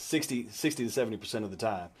 60 to 70% of the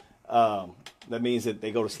time. That means that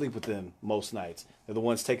they go to sleep with them most nights. They're the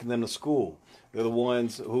ones taking them to school. They're the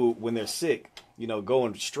ones who, when they're sick,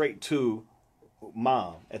 going straight to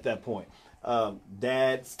mom at that point.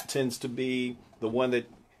 Dad tends to be the one that,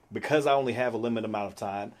 because I only have a limited amount of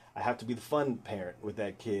time, I have to be the fun parent with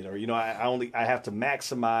that kid, or I have to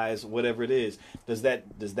maximize whatever it is. Does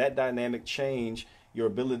that dynamic change your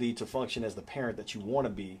ability to function as the parent that you want to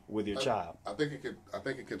be with your child? I think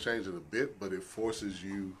it can change it a bit, but it forces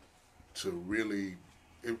you to really.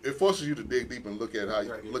 It forces you to dig deep and look at how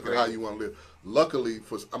you want to live. Luckily,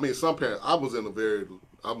 some parents, I was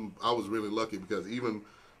really lucky, because even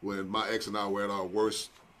when my ex and I were at our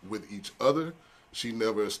worst with each other, she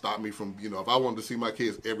never stopped me from, if I wanted to see my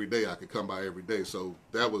kids every day, I could come by every day. So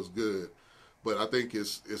that was good. But I think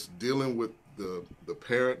it's dealing with the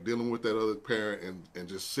parent, dealing with that other parent, and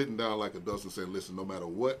just sitting down like adults and saying, listen, no matter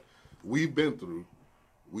what we've been through,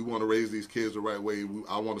 we want to raise these kids the right way.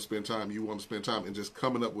 I want to spend time. You want to spend time, and just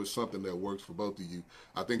coming up with something that works for both of you.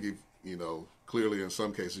 I think if, clearly in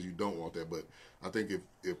some cases you don't want that, but I think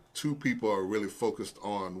if two people are really focused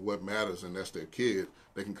on what matters, and that's their kid,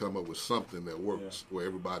 they can come up with something that works where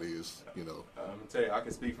everybody is, I'm going to tell you, I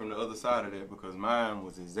can speak from the other side of that, because mine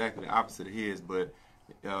was exactly the opposite of his. But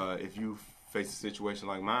if you face a situation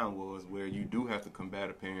like mine was, where you do have to combat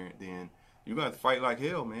a parent, then you're gonna have to fight like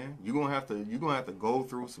hell, man. You're gonna have to go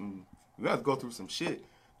through some shit.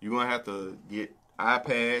 You're gonna have to get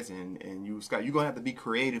iPads, and you're gonna have to be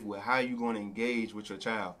creative with how you're gonna engage with your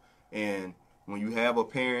child. And when you have a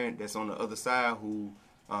parent that's on the other side who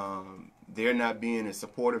they're not being as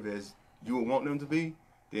supportive as you would want them to be,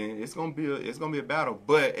 then it's gonna be a battle.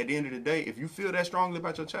 But at the end of the day, if you feel that strongly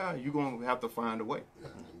about your child, you're gonna have to find a way. Yeah,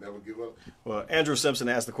 never give up. Well, Andrew Simpson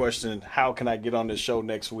asked the question, how can I get on this show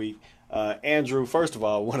next week? Andrew, first of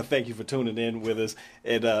all, I want to thank you for tuning in with us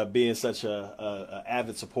and being such a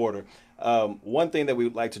avid supporter. One thing that we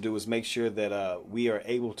would like to do is make sure that we are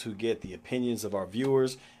able to get the opinions of our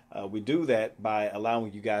viewers. We do that by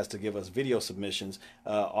allowing you guys to give us video submissions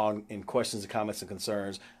in questions, comments, and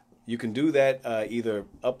concerns. you can do that. Either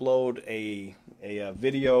upload a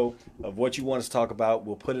video of what you want us to talk about.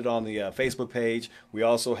 We'll put it on the Facebook page. We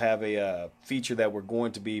also have a feature that we're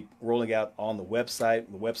going to be rolling out on the website.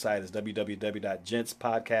 The website is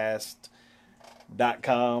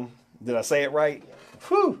www.gentspodcast.com. Did I say it right?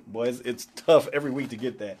 Whew, boys, it's tough every week to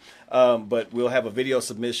get that. But we'll have a video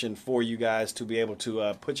submission for you guys to be able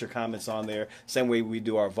to put your comments on there. Same way we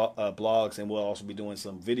do our blogs, and we'll also be doing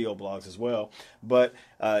some video blogs as well. But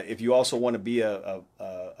if you also want to be a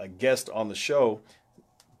guest on the show,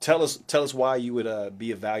 tell us why you would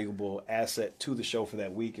be a valuable asset to the show for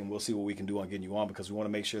that week, and we'll see what we can do on getting you on, because we want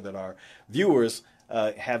to make sure that our viewers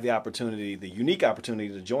have the opportunity, the unique opportunity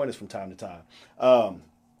to join us from time to time.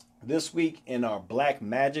 This week in our Black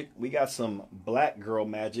Magic, we got some Black Girl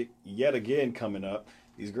Magic yet again coming up.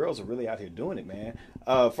 These girls are really out here doing it, man.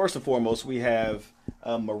 First and foremost, we have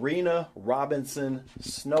Marina Robinson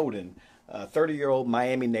Snowden, a 30-year-old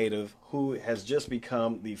Miami native who has just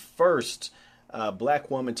become the first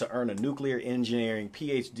black woman to earn a nuclear engineering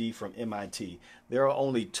PhD from MIT. There are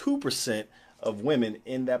only 2% of women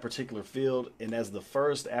in that particular field, and as the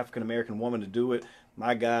first African-American woman to do it,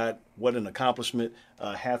 my God, what an accomplishment.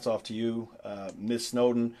 Hats off to you, Miss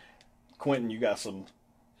Snowden. Quentin, you got some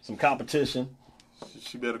competition.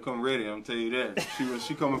 She better come ready, I'm tell you that.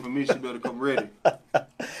 She coming for me, she better come ready.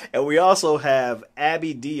 And we also have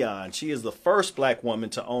Abby Dion. She is the first black woman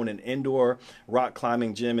to own an indoor rock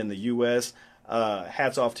climbing gym in the U.S.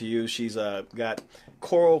 Hats off to you. She's got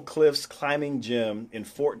Coral Cliffs Climbing Gym in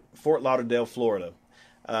Fort Lauderdale, Florida.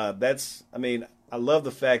 I love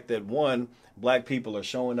the fact that, one, black people are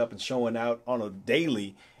showing up and showing out on a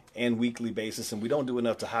daily and weekly basis, and we don't do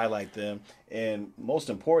enough to highlight them. And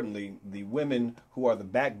most importantly, the women who are the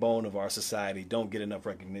backbone of our society don't get enough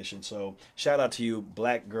recognition. So shout out to you,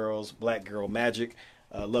 black girls, Black Girl Magic.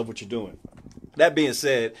 Love what you're doing. That being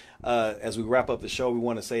said, as we wrap up the show, we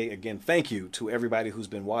want to say again, thank you to everybody who's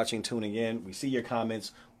been watching, tuning in. We see your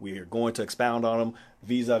comments. We are going to expound on them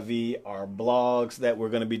vis-a-vis our blogs that we're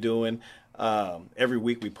going to be doing. Every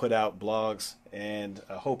week we put out blogs, and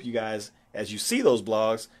I hope you guys, as you see those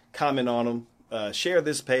blogs, comment on them, share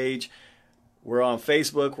this page. We're on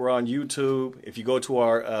Facebook, we're on YouTube. If you go to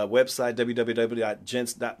our website,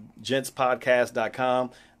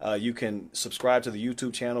 www.gentspodcast.com, you can subscribe to the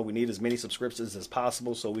YouTube channel. We need as many subscriptions as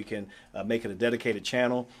possible so we can make it a dedicated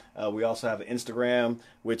channel. We also have an Instagram,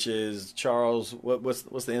 which is, Charles, what's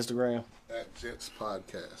the Instagram? At Gents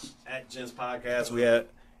Podcast. At Gents Podcast. We have,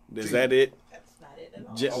 is that it? That's not it at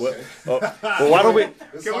all. Okay. Well, why don't we?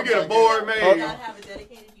 Can we get a board, They man? do not have a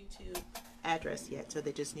dedicated YouTube address yet, so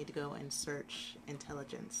they just need to go and search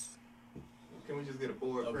intelligence. Can we just get a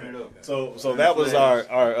board, print it up? So that was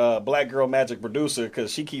our Black Girl Magic producer,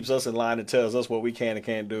 because she keeps us in line and tells us what we can and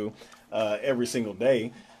can't do every single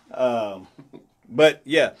day. But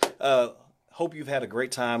yeah, hope you've had a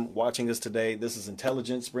great time watching us today. This is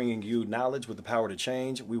Intelligence, bringing you knowledge with the power to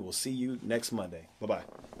change. We will see you next Monday. Bye-bye.